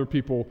cars, no other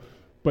people,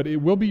 but it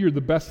will be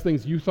the best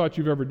things you thought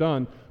you've ever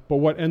done. But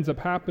what ends up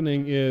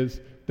happening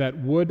is that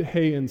wood,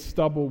 hay, and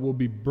stubble will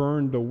be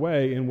burned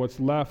away, and what's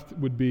left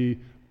would be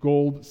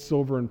gold,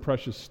 silver, and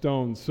precious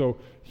stones. So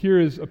here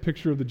is a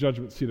picture of the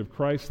judgment seat of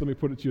Christ. Let me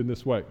put it to you in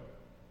this way.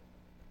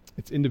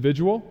 It's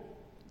individual.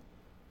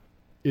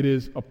 It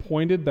is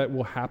appointed that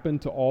will happen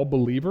to all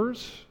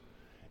believers,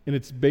 and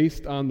it's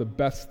based on the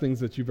best things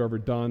that you've ever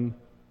done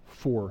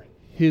for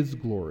His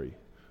glory,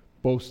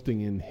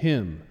 boasting in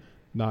Him,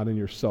 not in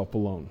yourself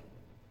alone.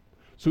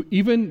 So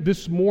even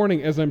this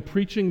morning, as I'm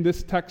preaching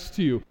this text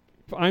to you,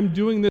 if I'm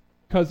doing this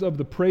because of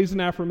the praise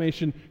and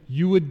affirmation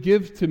you would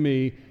give to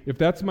me, if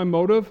that's my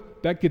motive,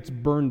 that gets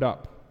burned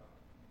up.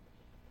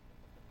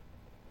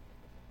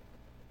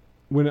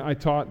 when I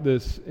taught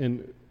this,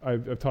 and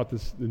I've taught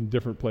this in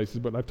different places,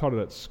 but I've taught it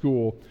at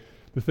school,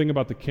 the thing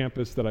about the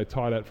campus that I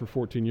taught at for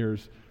 14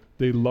 years,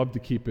 they love to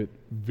keep it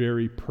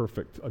very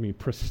perfect. I mean,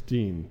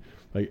 pristine.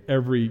 Like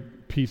every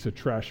piece of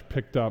trash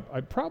picked up.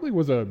 I probably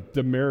was a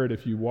demerit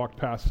if you walked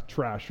past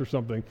trash or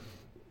something.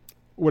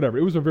 Whatever.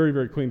 It was a very,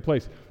 very clean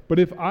place. But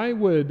if I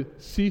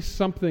would see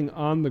something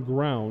on the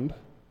ground,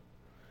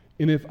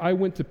 and if I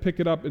went to pick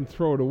it up and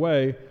throw it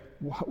away,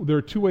 there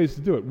are two ways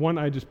to do it. One,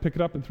 I just pick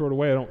it up and throw it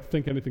away. I don't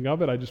think anything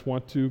of it. I just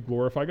want to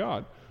glorify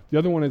God. The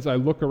other one is I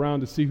look around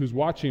to see who's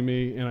watching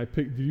me, and I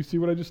pick, do you see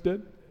what I just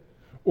did?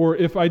 Or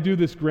if I do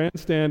this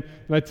grandstand,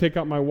 and I take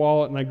out my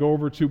wallet, and I go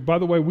over to, by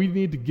the way, we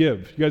need to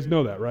give. You guys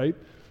know that, right?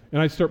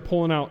 And I start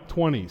pulling out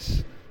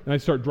 20s, and I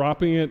start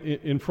dropping it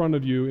in front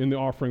of you in the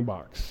offering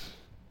box.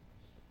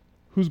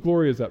 Whose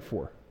glory is that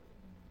for?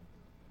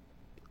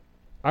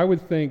 I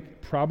would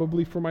think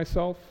probably for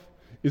myself.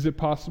 Is it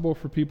possible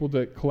for people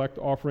to collect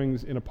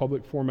offerings in a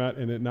public format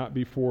and it not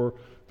be for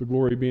the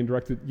glory being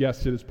directed?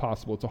 Yes, it is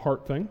possible. It's a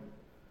heart thing.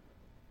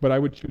 But I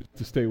would choose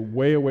to stay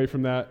way away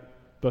from that,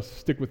 thus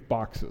stick with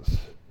boxes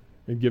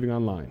and giving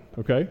online,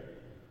 okay?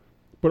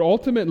 But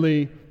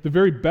ultimately, the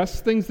very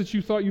best things that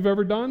you thought you've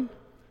ever done,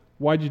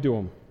 why'd you do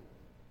them?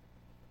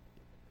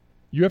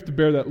 You have to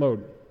bear that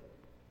load.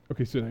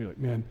 Okay, so now you're like,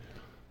 man,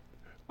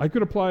 I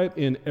could apply it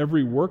in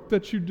every work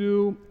that you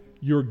do,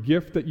 your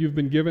gift that you've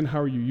been given,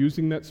 how are you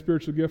using that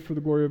spiritual gift for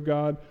the glory of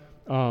God?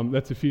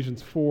 That's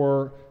Ephesians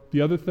 4.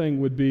 The other thing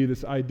would be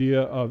this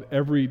idea of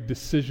every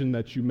decision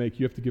that you make,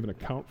 you have to give an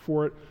account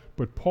for it.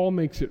 But Paul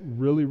makes it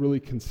really, really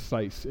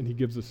concise, and he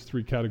gives us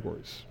 3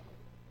 categories.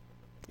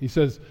 He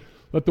says,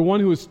 let the one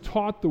who is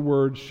taught the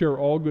word share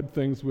all good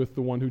things with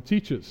the one who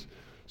teaches.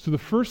 So the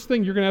first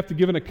thing you're going to have to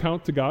give an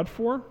account to God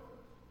for,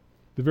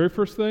 the very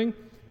first thing,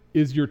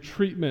 is your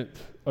treatment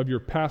of your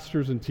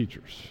pastors and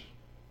teachers.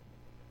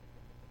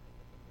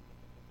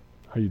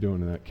 How are you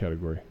doing in that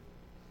category?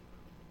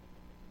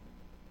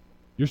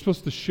 You're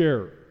supposed to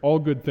share all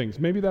good things.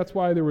 Maybe that's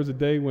why there was a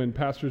day when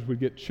pastors would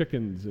get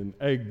chickens and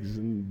eggs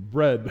and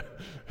bread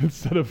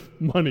instead of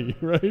money,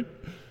 right?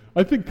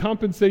 I think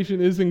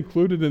compensation is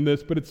included in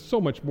this, but it's so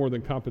much more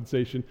than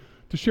compensation.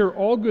 To share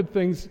all good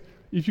things,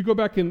 if you go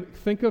back and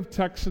think of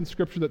texts in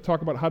Scripture that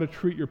talk about how to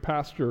treat your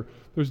pastor,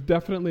 there's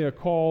definitely a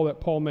call that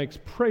Paul makes,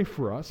 pray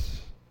for us,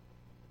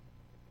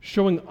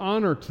 showing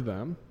honor to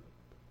them,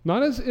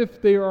 not as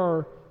if they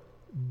are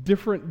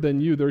different than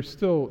you. They're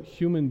still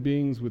human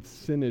beings with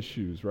sin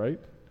issues, right?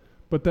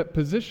 But that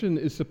position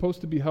is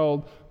supposed to be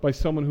held by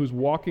someone who's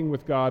walking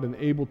with God and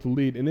able to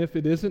lead. And if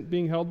it isn't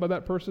being held by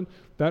that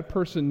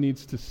person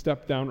needs to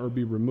step down or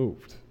be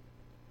removed.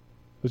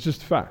 It's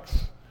just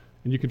facts.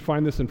 And you can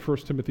find this in 1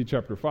 Timothy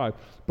chapter 5.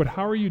 But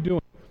how are you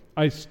doing?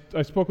 I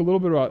spoke a little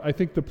bit about, I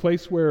think the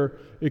place where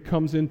it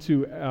comes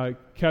into a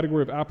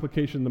category of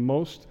application the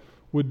most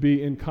would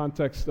be in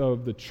context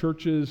of the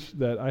churches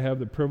that I have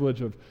the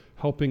privilege of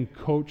helping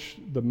coach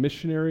the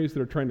missionaries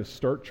that are trying to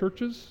start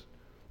churches.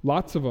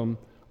 Lots of them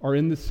are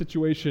in this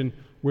situation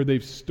where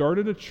they've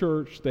started a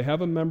church, they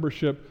have a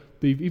membership,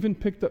 they've even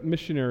picked up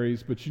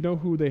missionaries, but you know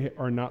who they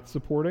are not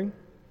supporting?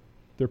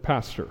 Their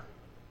pastor.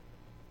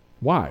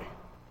 Why?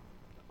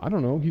 I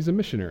don't know, he's a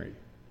missionary.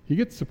 He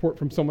gets support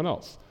from someone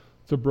else.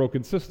 It's a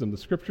broken system. The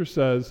Scripture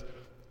says,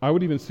 I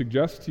would even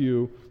suggest to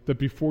you that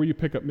before you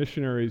pick up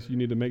missionaries, you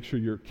need to make sure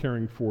you're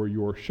caring for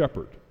your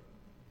shepherd.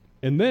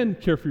 And then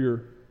care for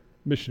your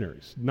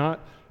missionaries.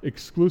 Not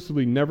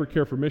exclusively never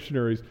care for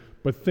missionaries,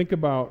 but think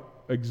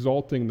about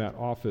exalting that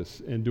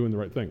office and doing the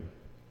right thing.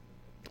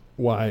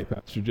 Why,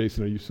 Pastor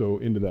Jason, are you so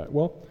into that?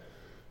 Well,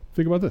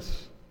 think about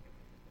this.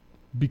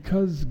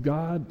 Because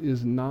God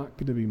is not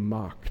going to be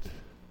mocked.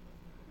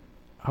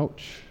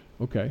 Ouch.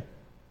 Okay.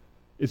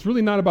 It's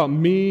really not about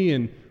me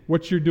and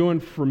what you're doing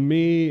for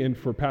me and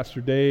for Pastor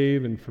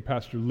Dave and for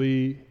Pastor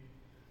Lee.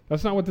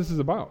 That's not what this is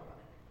about.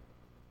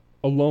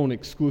 Alone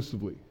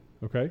exclusively,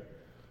 okay?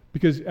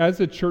 Because as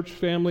a church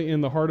family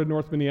in the heart of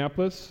North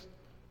Minneapolis,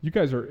 you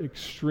guys are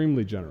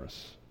extremely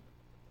generous.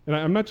 And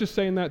I'm not just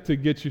saying that to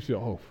get you to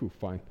feel,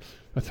 fine.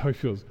 That's how he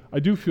feels. I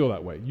do feel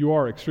that way. You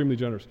are extremely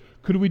generous.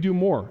 Could we do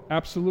more?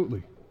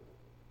 Absolutely.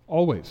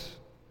 Always.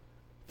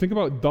 Think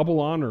about double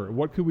honor.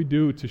 What could we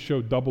do to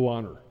show double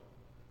honor?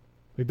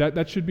 Like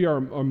that should be our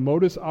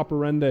modus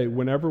operandi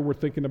whenever we're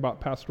thinking about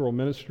pastoral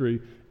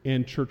ministry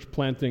and church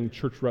planting,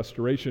 church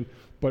restoration.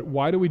 But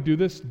why do we do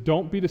this?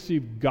 Don't be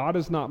deceived. God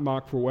is not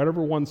mocked. For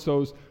whatever one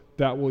sows,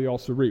 that will he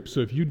also reap. So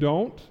if you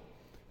don't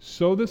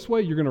sow this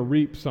way, you're going to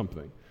reap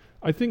something.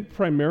 I think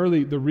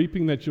primarily the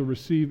reaping that you'll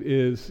receive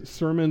is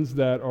sermons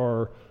that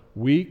are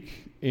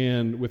weak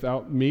and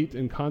without meat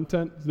and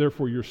content.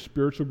 Therefore, your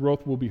spiritual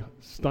growth will be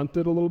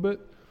stunted a little bit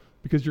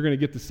because you're going to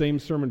get the same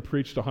sermon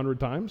preached 100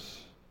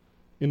 times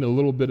in a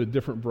little bit of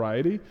different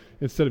variety,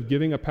 instead of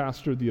giving a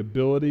pastor the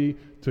ability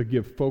to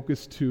give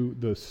focus to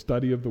the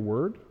study of the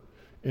Word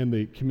and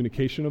the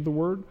communication of the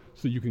Word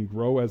so you can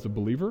grow as a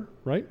believer,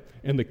 right?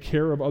 And the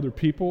care of other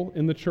people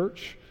in the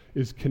church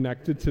is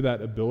connected to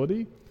that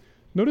ability.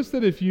 Notice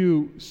that if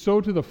you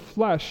sow to the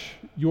flesh,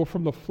 you'll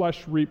from the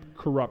flesh reap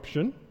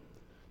corruption.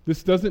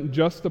 This doesn't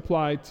just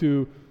apply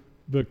to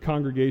the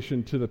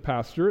congregation, to the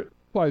pastor. It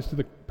applies to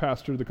the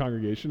pastor, to the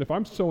congregation. If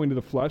I'm sowing to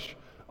the flesh,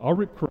 I'll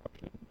reap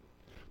corruption.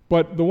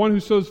 But the one who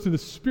sows to the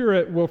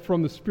Spirit will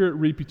from the Spirit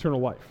reap eternal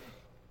life.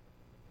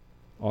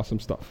 Awesome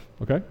stuff,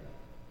 okay?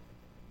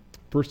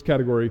 First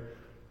category,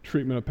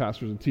 treatment of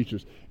pastors and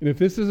teachers. And if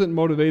this isn't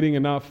motivating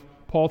enough,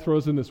 Paul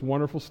throws in this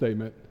wonderful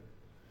statement,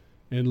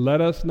 and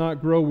let us not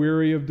grow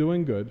weary of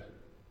doing good,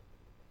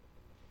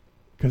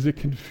 because it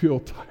can feel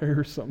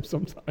tiresome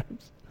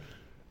sometimes.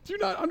 Do you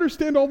not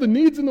understand all the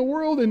needs in the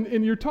world,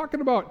 and you're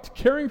talking about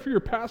caring for your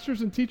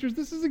pastors and teachers?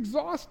 This is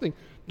exhausting.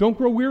 Don't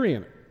grow weary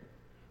in it.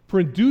 For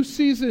in due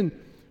season,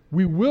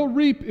 we will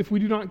reap if we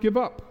do not give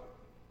up.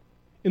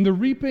 And the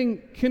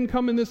reaping can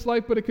come in this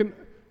life, but it can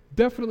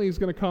definitely is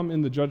going to come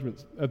in the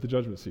judgment, at the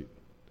judgment seat.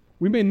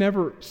 We may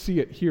never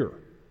see it here.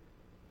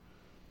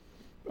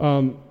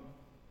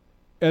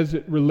 As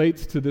it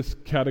relates to this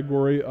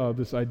category of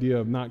this idea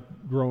of not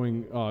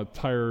growing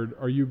tired,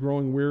 are you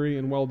growing weary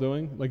in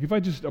well-doing? Like if I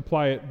just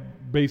apply it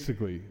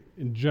basically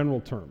in general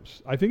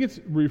terms, I think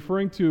it's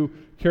referring to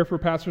care for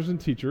pastors and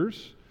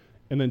teachers,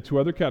 and then two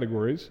other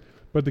categories.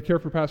 But the care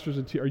for pastors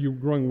and are you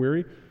growing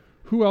weary?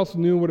 Who else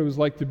knew what it was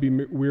like to be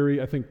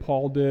weary? I think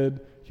Paul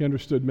did. He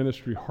understood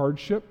ministry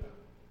hardship.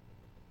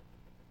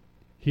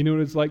 He knew what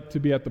it was like to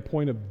be at the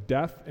point of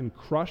death and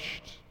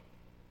crushed.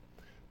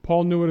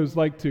 Paul knew what it was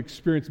like to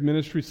experience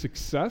ministry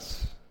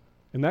success,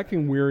 and that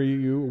can wear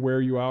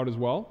you out as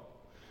well.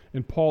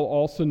 And Paul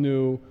also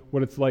knew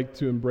what it's like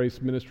to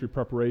embrace ministry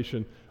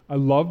preparation. I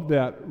love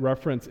that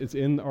reference. It's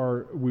in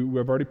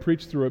we've already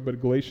preached through it, but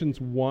Galatians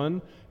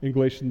 1 and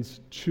Galatians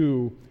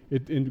 2,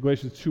 in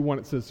Galatians 2:1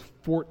 it says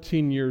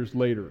 14 years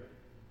later.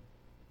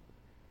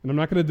 And I'm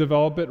not going to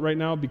develop it right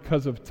now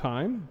because of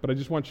time, but I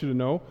just want you to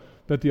know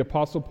that the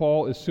Apostle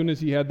Paul, as soon as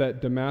he had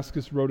that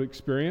Damascus Road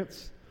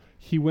experience,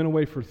 he went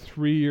away for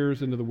 3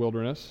 years into the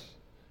wilderness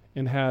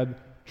and had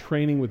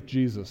training with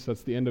Jesus.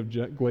 That's the end of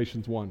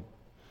Galatians 1.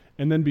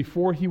 And then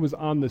before he was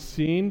on the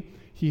scene,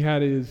 he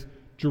had his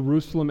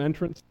Jerusalem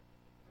entrance,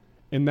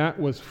 and that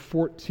was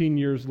 14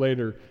 years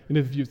later. And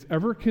if it's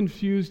ever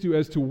confused you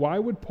as to why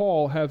would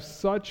Paul have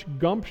such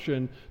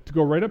gumption to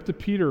go right up to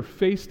Peter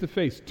face to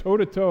face, toe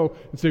to toe,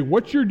 and say,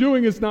 what you're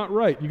doing is not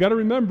right. You got to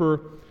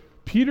remember,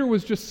 Peter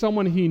was just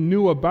someone he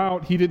knew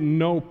about. He didn't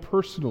know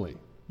personally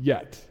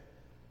yet.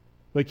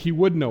 Like he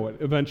would know it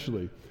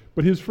eventually.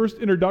 But his first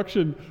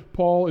introduction,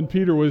 Paul and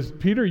Peter, was,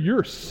 Peter,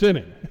 you're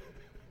sinning.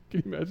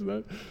 Can you imagine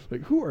that?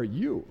 Like, who are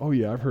you? Oh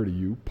yeah, I've heard of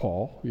you,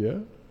 Paul. Yeah.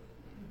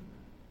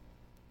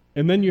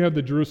 And then you have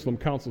the Jerusalem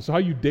Council. So how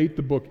you date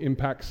the book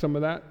impacts some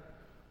of that.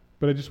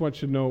 But I just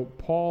want you to know,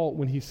 Paul,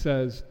 when he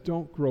says,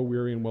 don't grow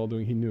weary in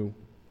well-doing, he knew.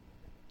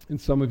 And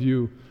some of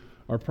you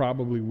are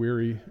probably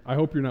weary. I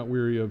hope you're not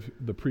weary of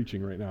the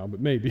preaching right now,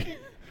 but maybe.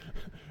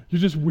 You're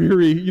just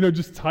weary,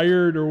 just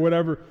tired or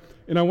whatever.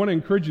 And I want to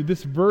encourage you,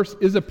 this verse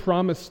is a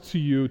promise to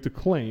you to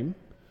claim.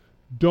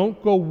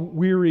 Don't go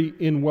weary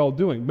in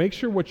well-doing. Make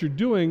sure what you're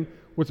doing,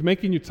 what's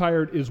making you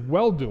tired, is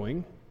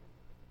well-doing,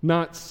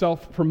 not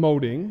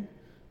self-promoting,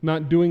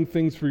 not doing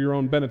things for your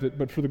own benefit,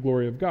 but for the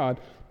glory of God.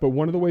 But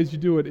one of the ways you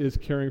do it is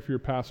caring for your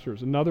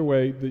pastors. Another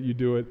way that you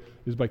do it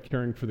is by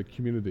caring for the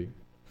community.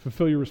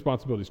 Fulfill your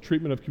responsibilities,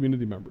 treatment of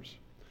community members.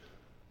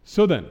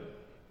 So then,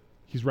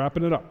 he's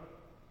wrapping it up.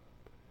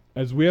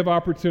 As we have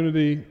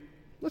opportunity,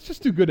 let's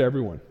just do good to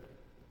everyone.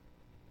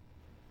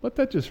 Let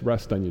that just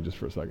rest on you just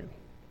for a second.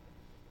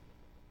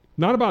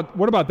 What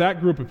about that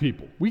group of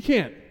people? We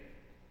can't.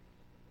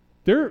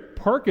 They're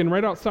parking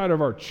right outside of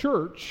our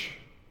church,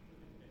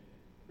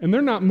 and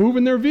they're not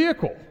moving their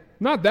vehicle.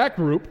 Not that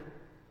group.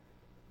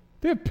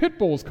 They have pit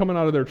bulls coming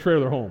out of their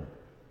trailer home.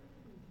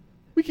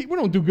 We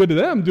don't do good to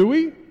them, do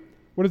we?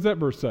 What does that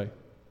verse say?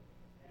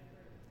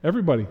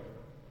 Everybody.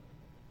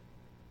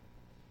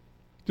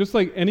 Just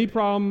like any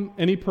problem,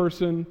 any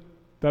person,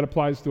 that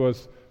applies to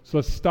us. So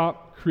let's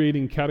stop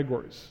creating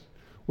categories.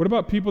 What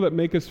about people that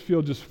make us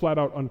feel just flat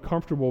out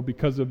uncomfortable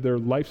because of their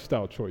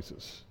lifestyle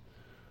choices?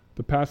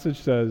 The passage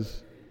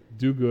says,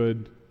 do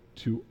good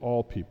to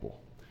all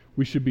people.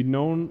 We should be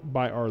known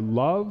by our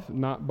love,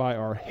 not by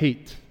our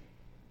hate.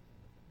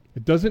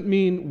 It doesn't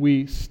mean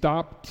we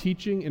stop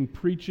teaching and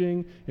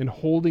preaching and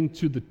holding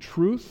to the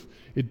truth.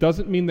 It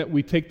doesn't mean that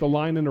we take the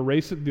line and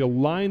erase it. The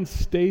line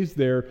stays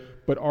there,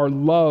 but our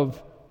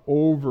love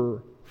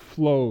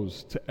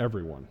overflows to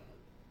everyone.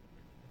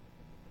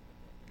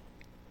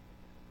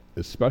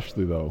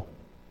 Especially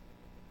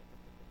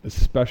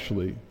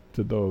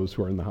to those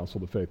who are in the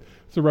household of faith.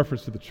 It's a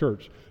reference to the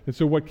church. And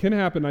so what can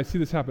happen, I see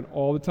this happen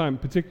all the time,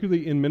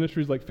 particularly in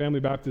ministries like Family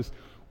Baptist,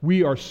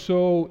 we are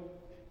so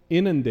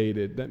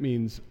inundated, that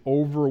means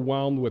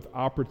overwhelmed with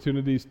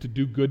opportunities to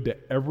do good to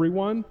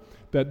everyone,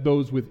 that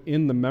those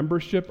within the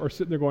membership are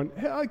sitting there going,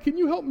 hey, can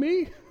you help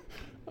me?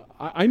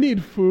 I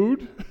need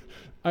food.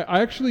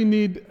 I actually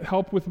need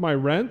help with my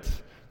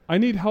rent. I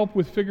need help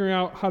with figuring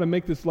out how to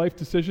make this life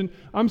decision.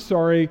 I'm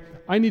sorry,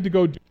 I need to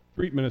go do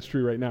street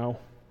ministry right now.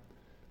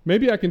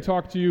 Maybe I can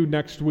talk to you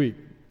next week.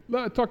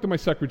 Talk to my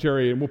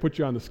secretary and we'll put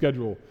you on the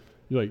schedule.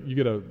 You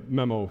get a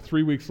memo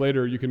 3 weeks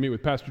later, you can meet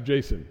with Pastor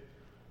Jason.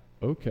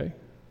 Okay.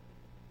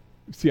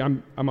 See,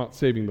 I'm out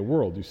saving the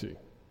world, you see.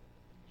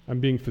 I'm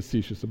being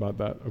facetious about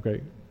that,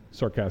 okay?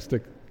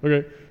 Sarcastic,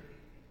 okay?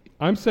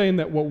 I'm saying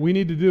that what we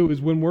need to do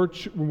is when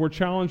we're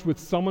challenged with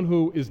someone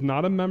who is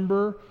not a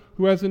member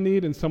who has a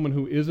need and someone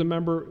who is a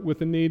member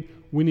with a need,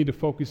 we need to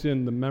focus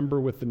in the member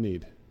with the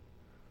need.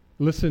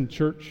 Listen,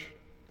 church,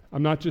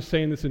 I'm not just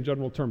saying this in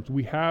general terms.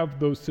 We have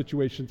those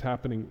situations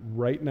happening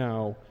right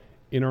now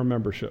in our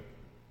membership.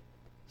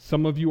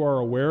 Some of you are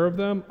aware of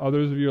them.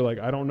 Others of you are like,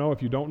 I don't know.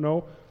 If you don't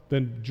know,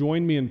 then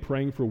join me in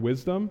praying for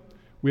wisdom.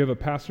 We have a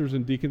pastors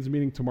and deacons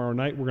meeting tomorrow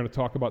night. We're going to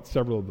talk about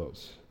several of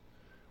those.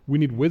 We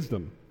need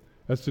wisdom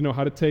as to know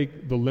how to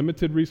take the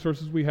limited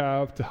resources we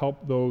have to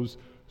help those,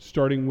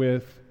 starting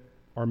with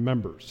our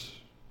members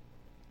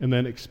and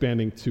then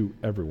expanding to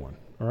everyone.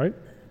 All right?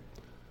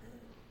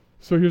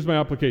 So here's my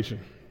application.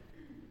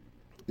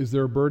 Is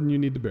there a burden you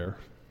need to bear?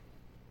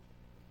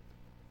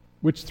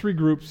 Which 3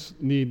 groups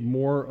need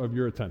more of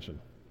your attention?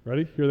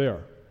 Ready? Here they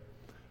are.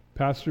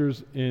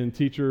 Pastors and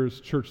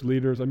teachers, church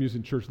leaders. I'm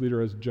using church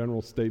leader as a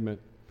general statement.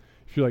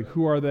 If you're like,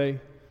 who are they?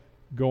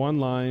 Go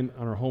online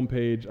on our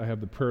homepage. I have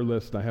the prayer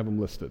list. I have them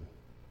listed.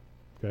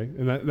 Okay?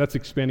 And that's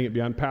expanding it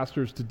beyond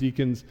pastors to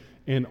deacons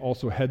and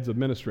also heads of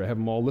ministry. I have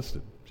them all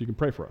listed, so you can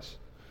pray for us.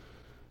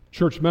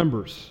 Church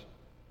members.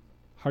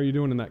 How are you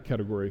doing in that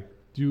category?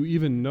 Do you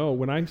even know?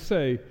 When I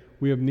say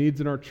we have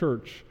needs in our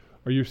church,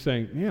 are you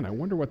saying, man, I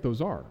wonder what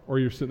those are? Or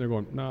you're sitting there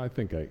going, no, I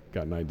think I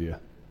got an idea.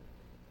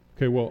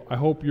 Okay, well, I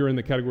hope you're in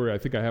the category, I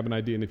think I have an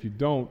idea. And if you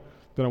don't,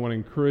 then I want to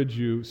encourage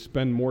you,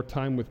 spend more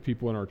time with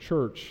people in our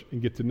church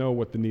and get to know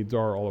what the needs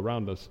are all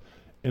around us,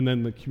 and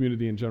then the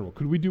community in general.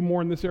 Could we do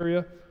more in this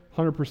area?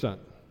 100%.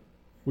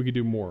 We could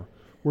do more.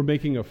 We're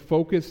making a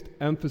focused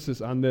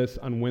emphasis on this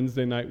on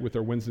Wednesday night with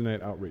our Wednesday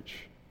night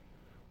outreach,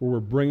 where we're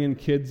bringing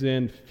kids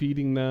in,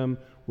 feeding them.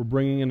 We're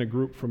bringing in a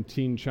group from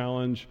Teen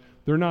Challenge.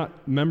 They're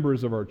not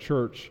members of our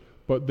church,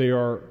 but they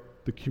are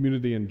the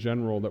community in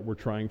general that we're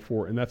trying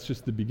for, and that's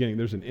just the beginning.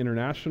 There's an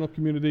international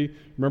community.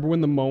 Remember when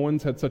the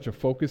Moans had such a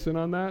focus in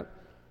on that?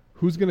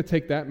 Who's going to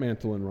take that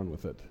mantle and run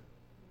with it?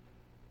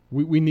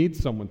 We need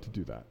someone to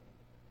do that.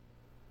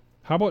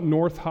 How about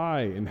North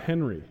High and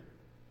Henry?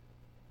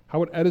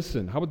 How about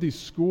Edison? How about these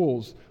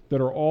schools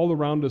that are all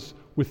around us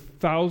with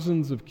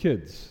thousands of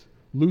kids?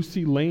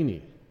 Lucy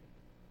Laney.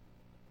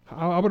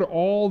 How about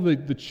all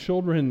the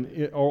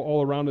children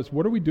all around us?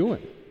 What are we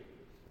doing?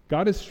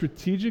 God has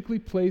strategically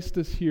placed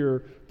us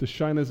here to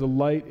shine as a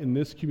light in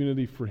this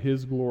community for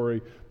His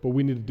glory, but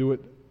we need to do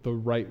it the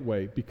right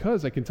way.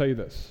 Because I can tell you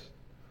this,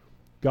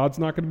 God's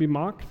not going to be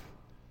mocked,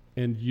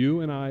 and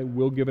you and I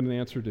will give an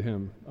answer to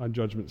Him on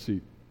judgment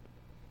seat.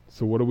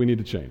 So what do we need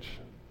to change?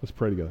 Let's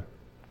pray together.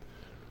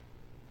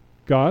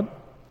 God,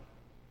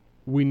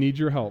 we need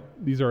your help.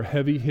 These are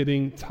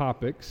heavy-hitting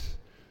topics.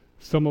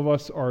 Some of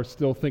us are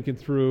still thinking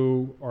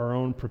through our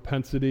own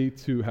propensity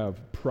to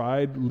have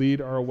pride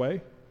lead our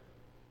way.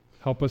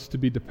 Help us to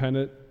be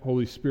dependent,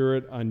 Holy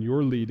Spirit, on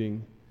your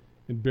leading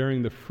and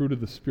bearing the fruit of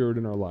the Spirit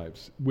in our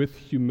lives with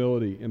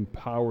humility,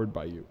 empowered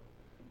by you.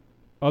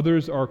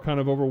 Others are kind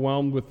of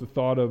overwhelmed with the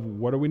thought of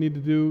what do we need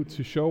to do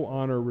to show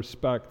honor,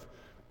 respect,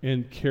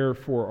 and care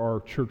for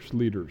our church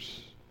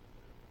leaders.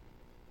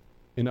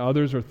 And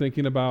others are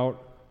thinking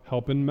about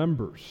helping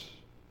members.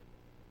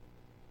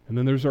 And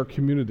then there's our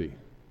community.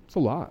 It's a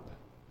lot.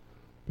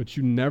 But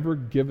you never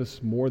give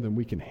us more than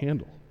we can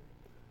handle.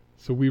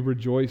 So we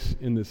rejoice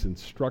in this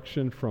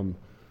instruction from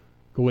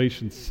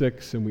Galatians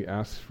 6, and we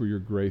ask for your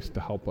grace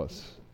to help us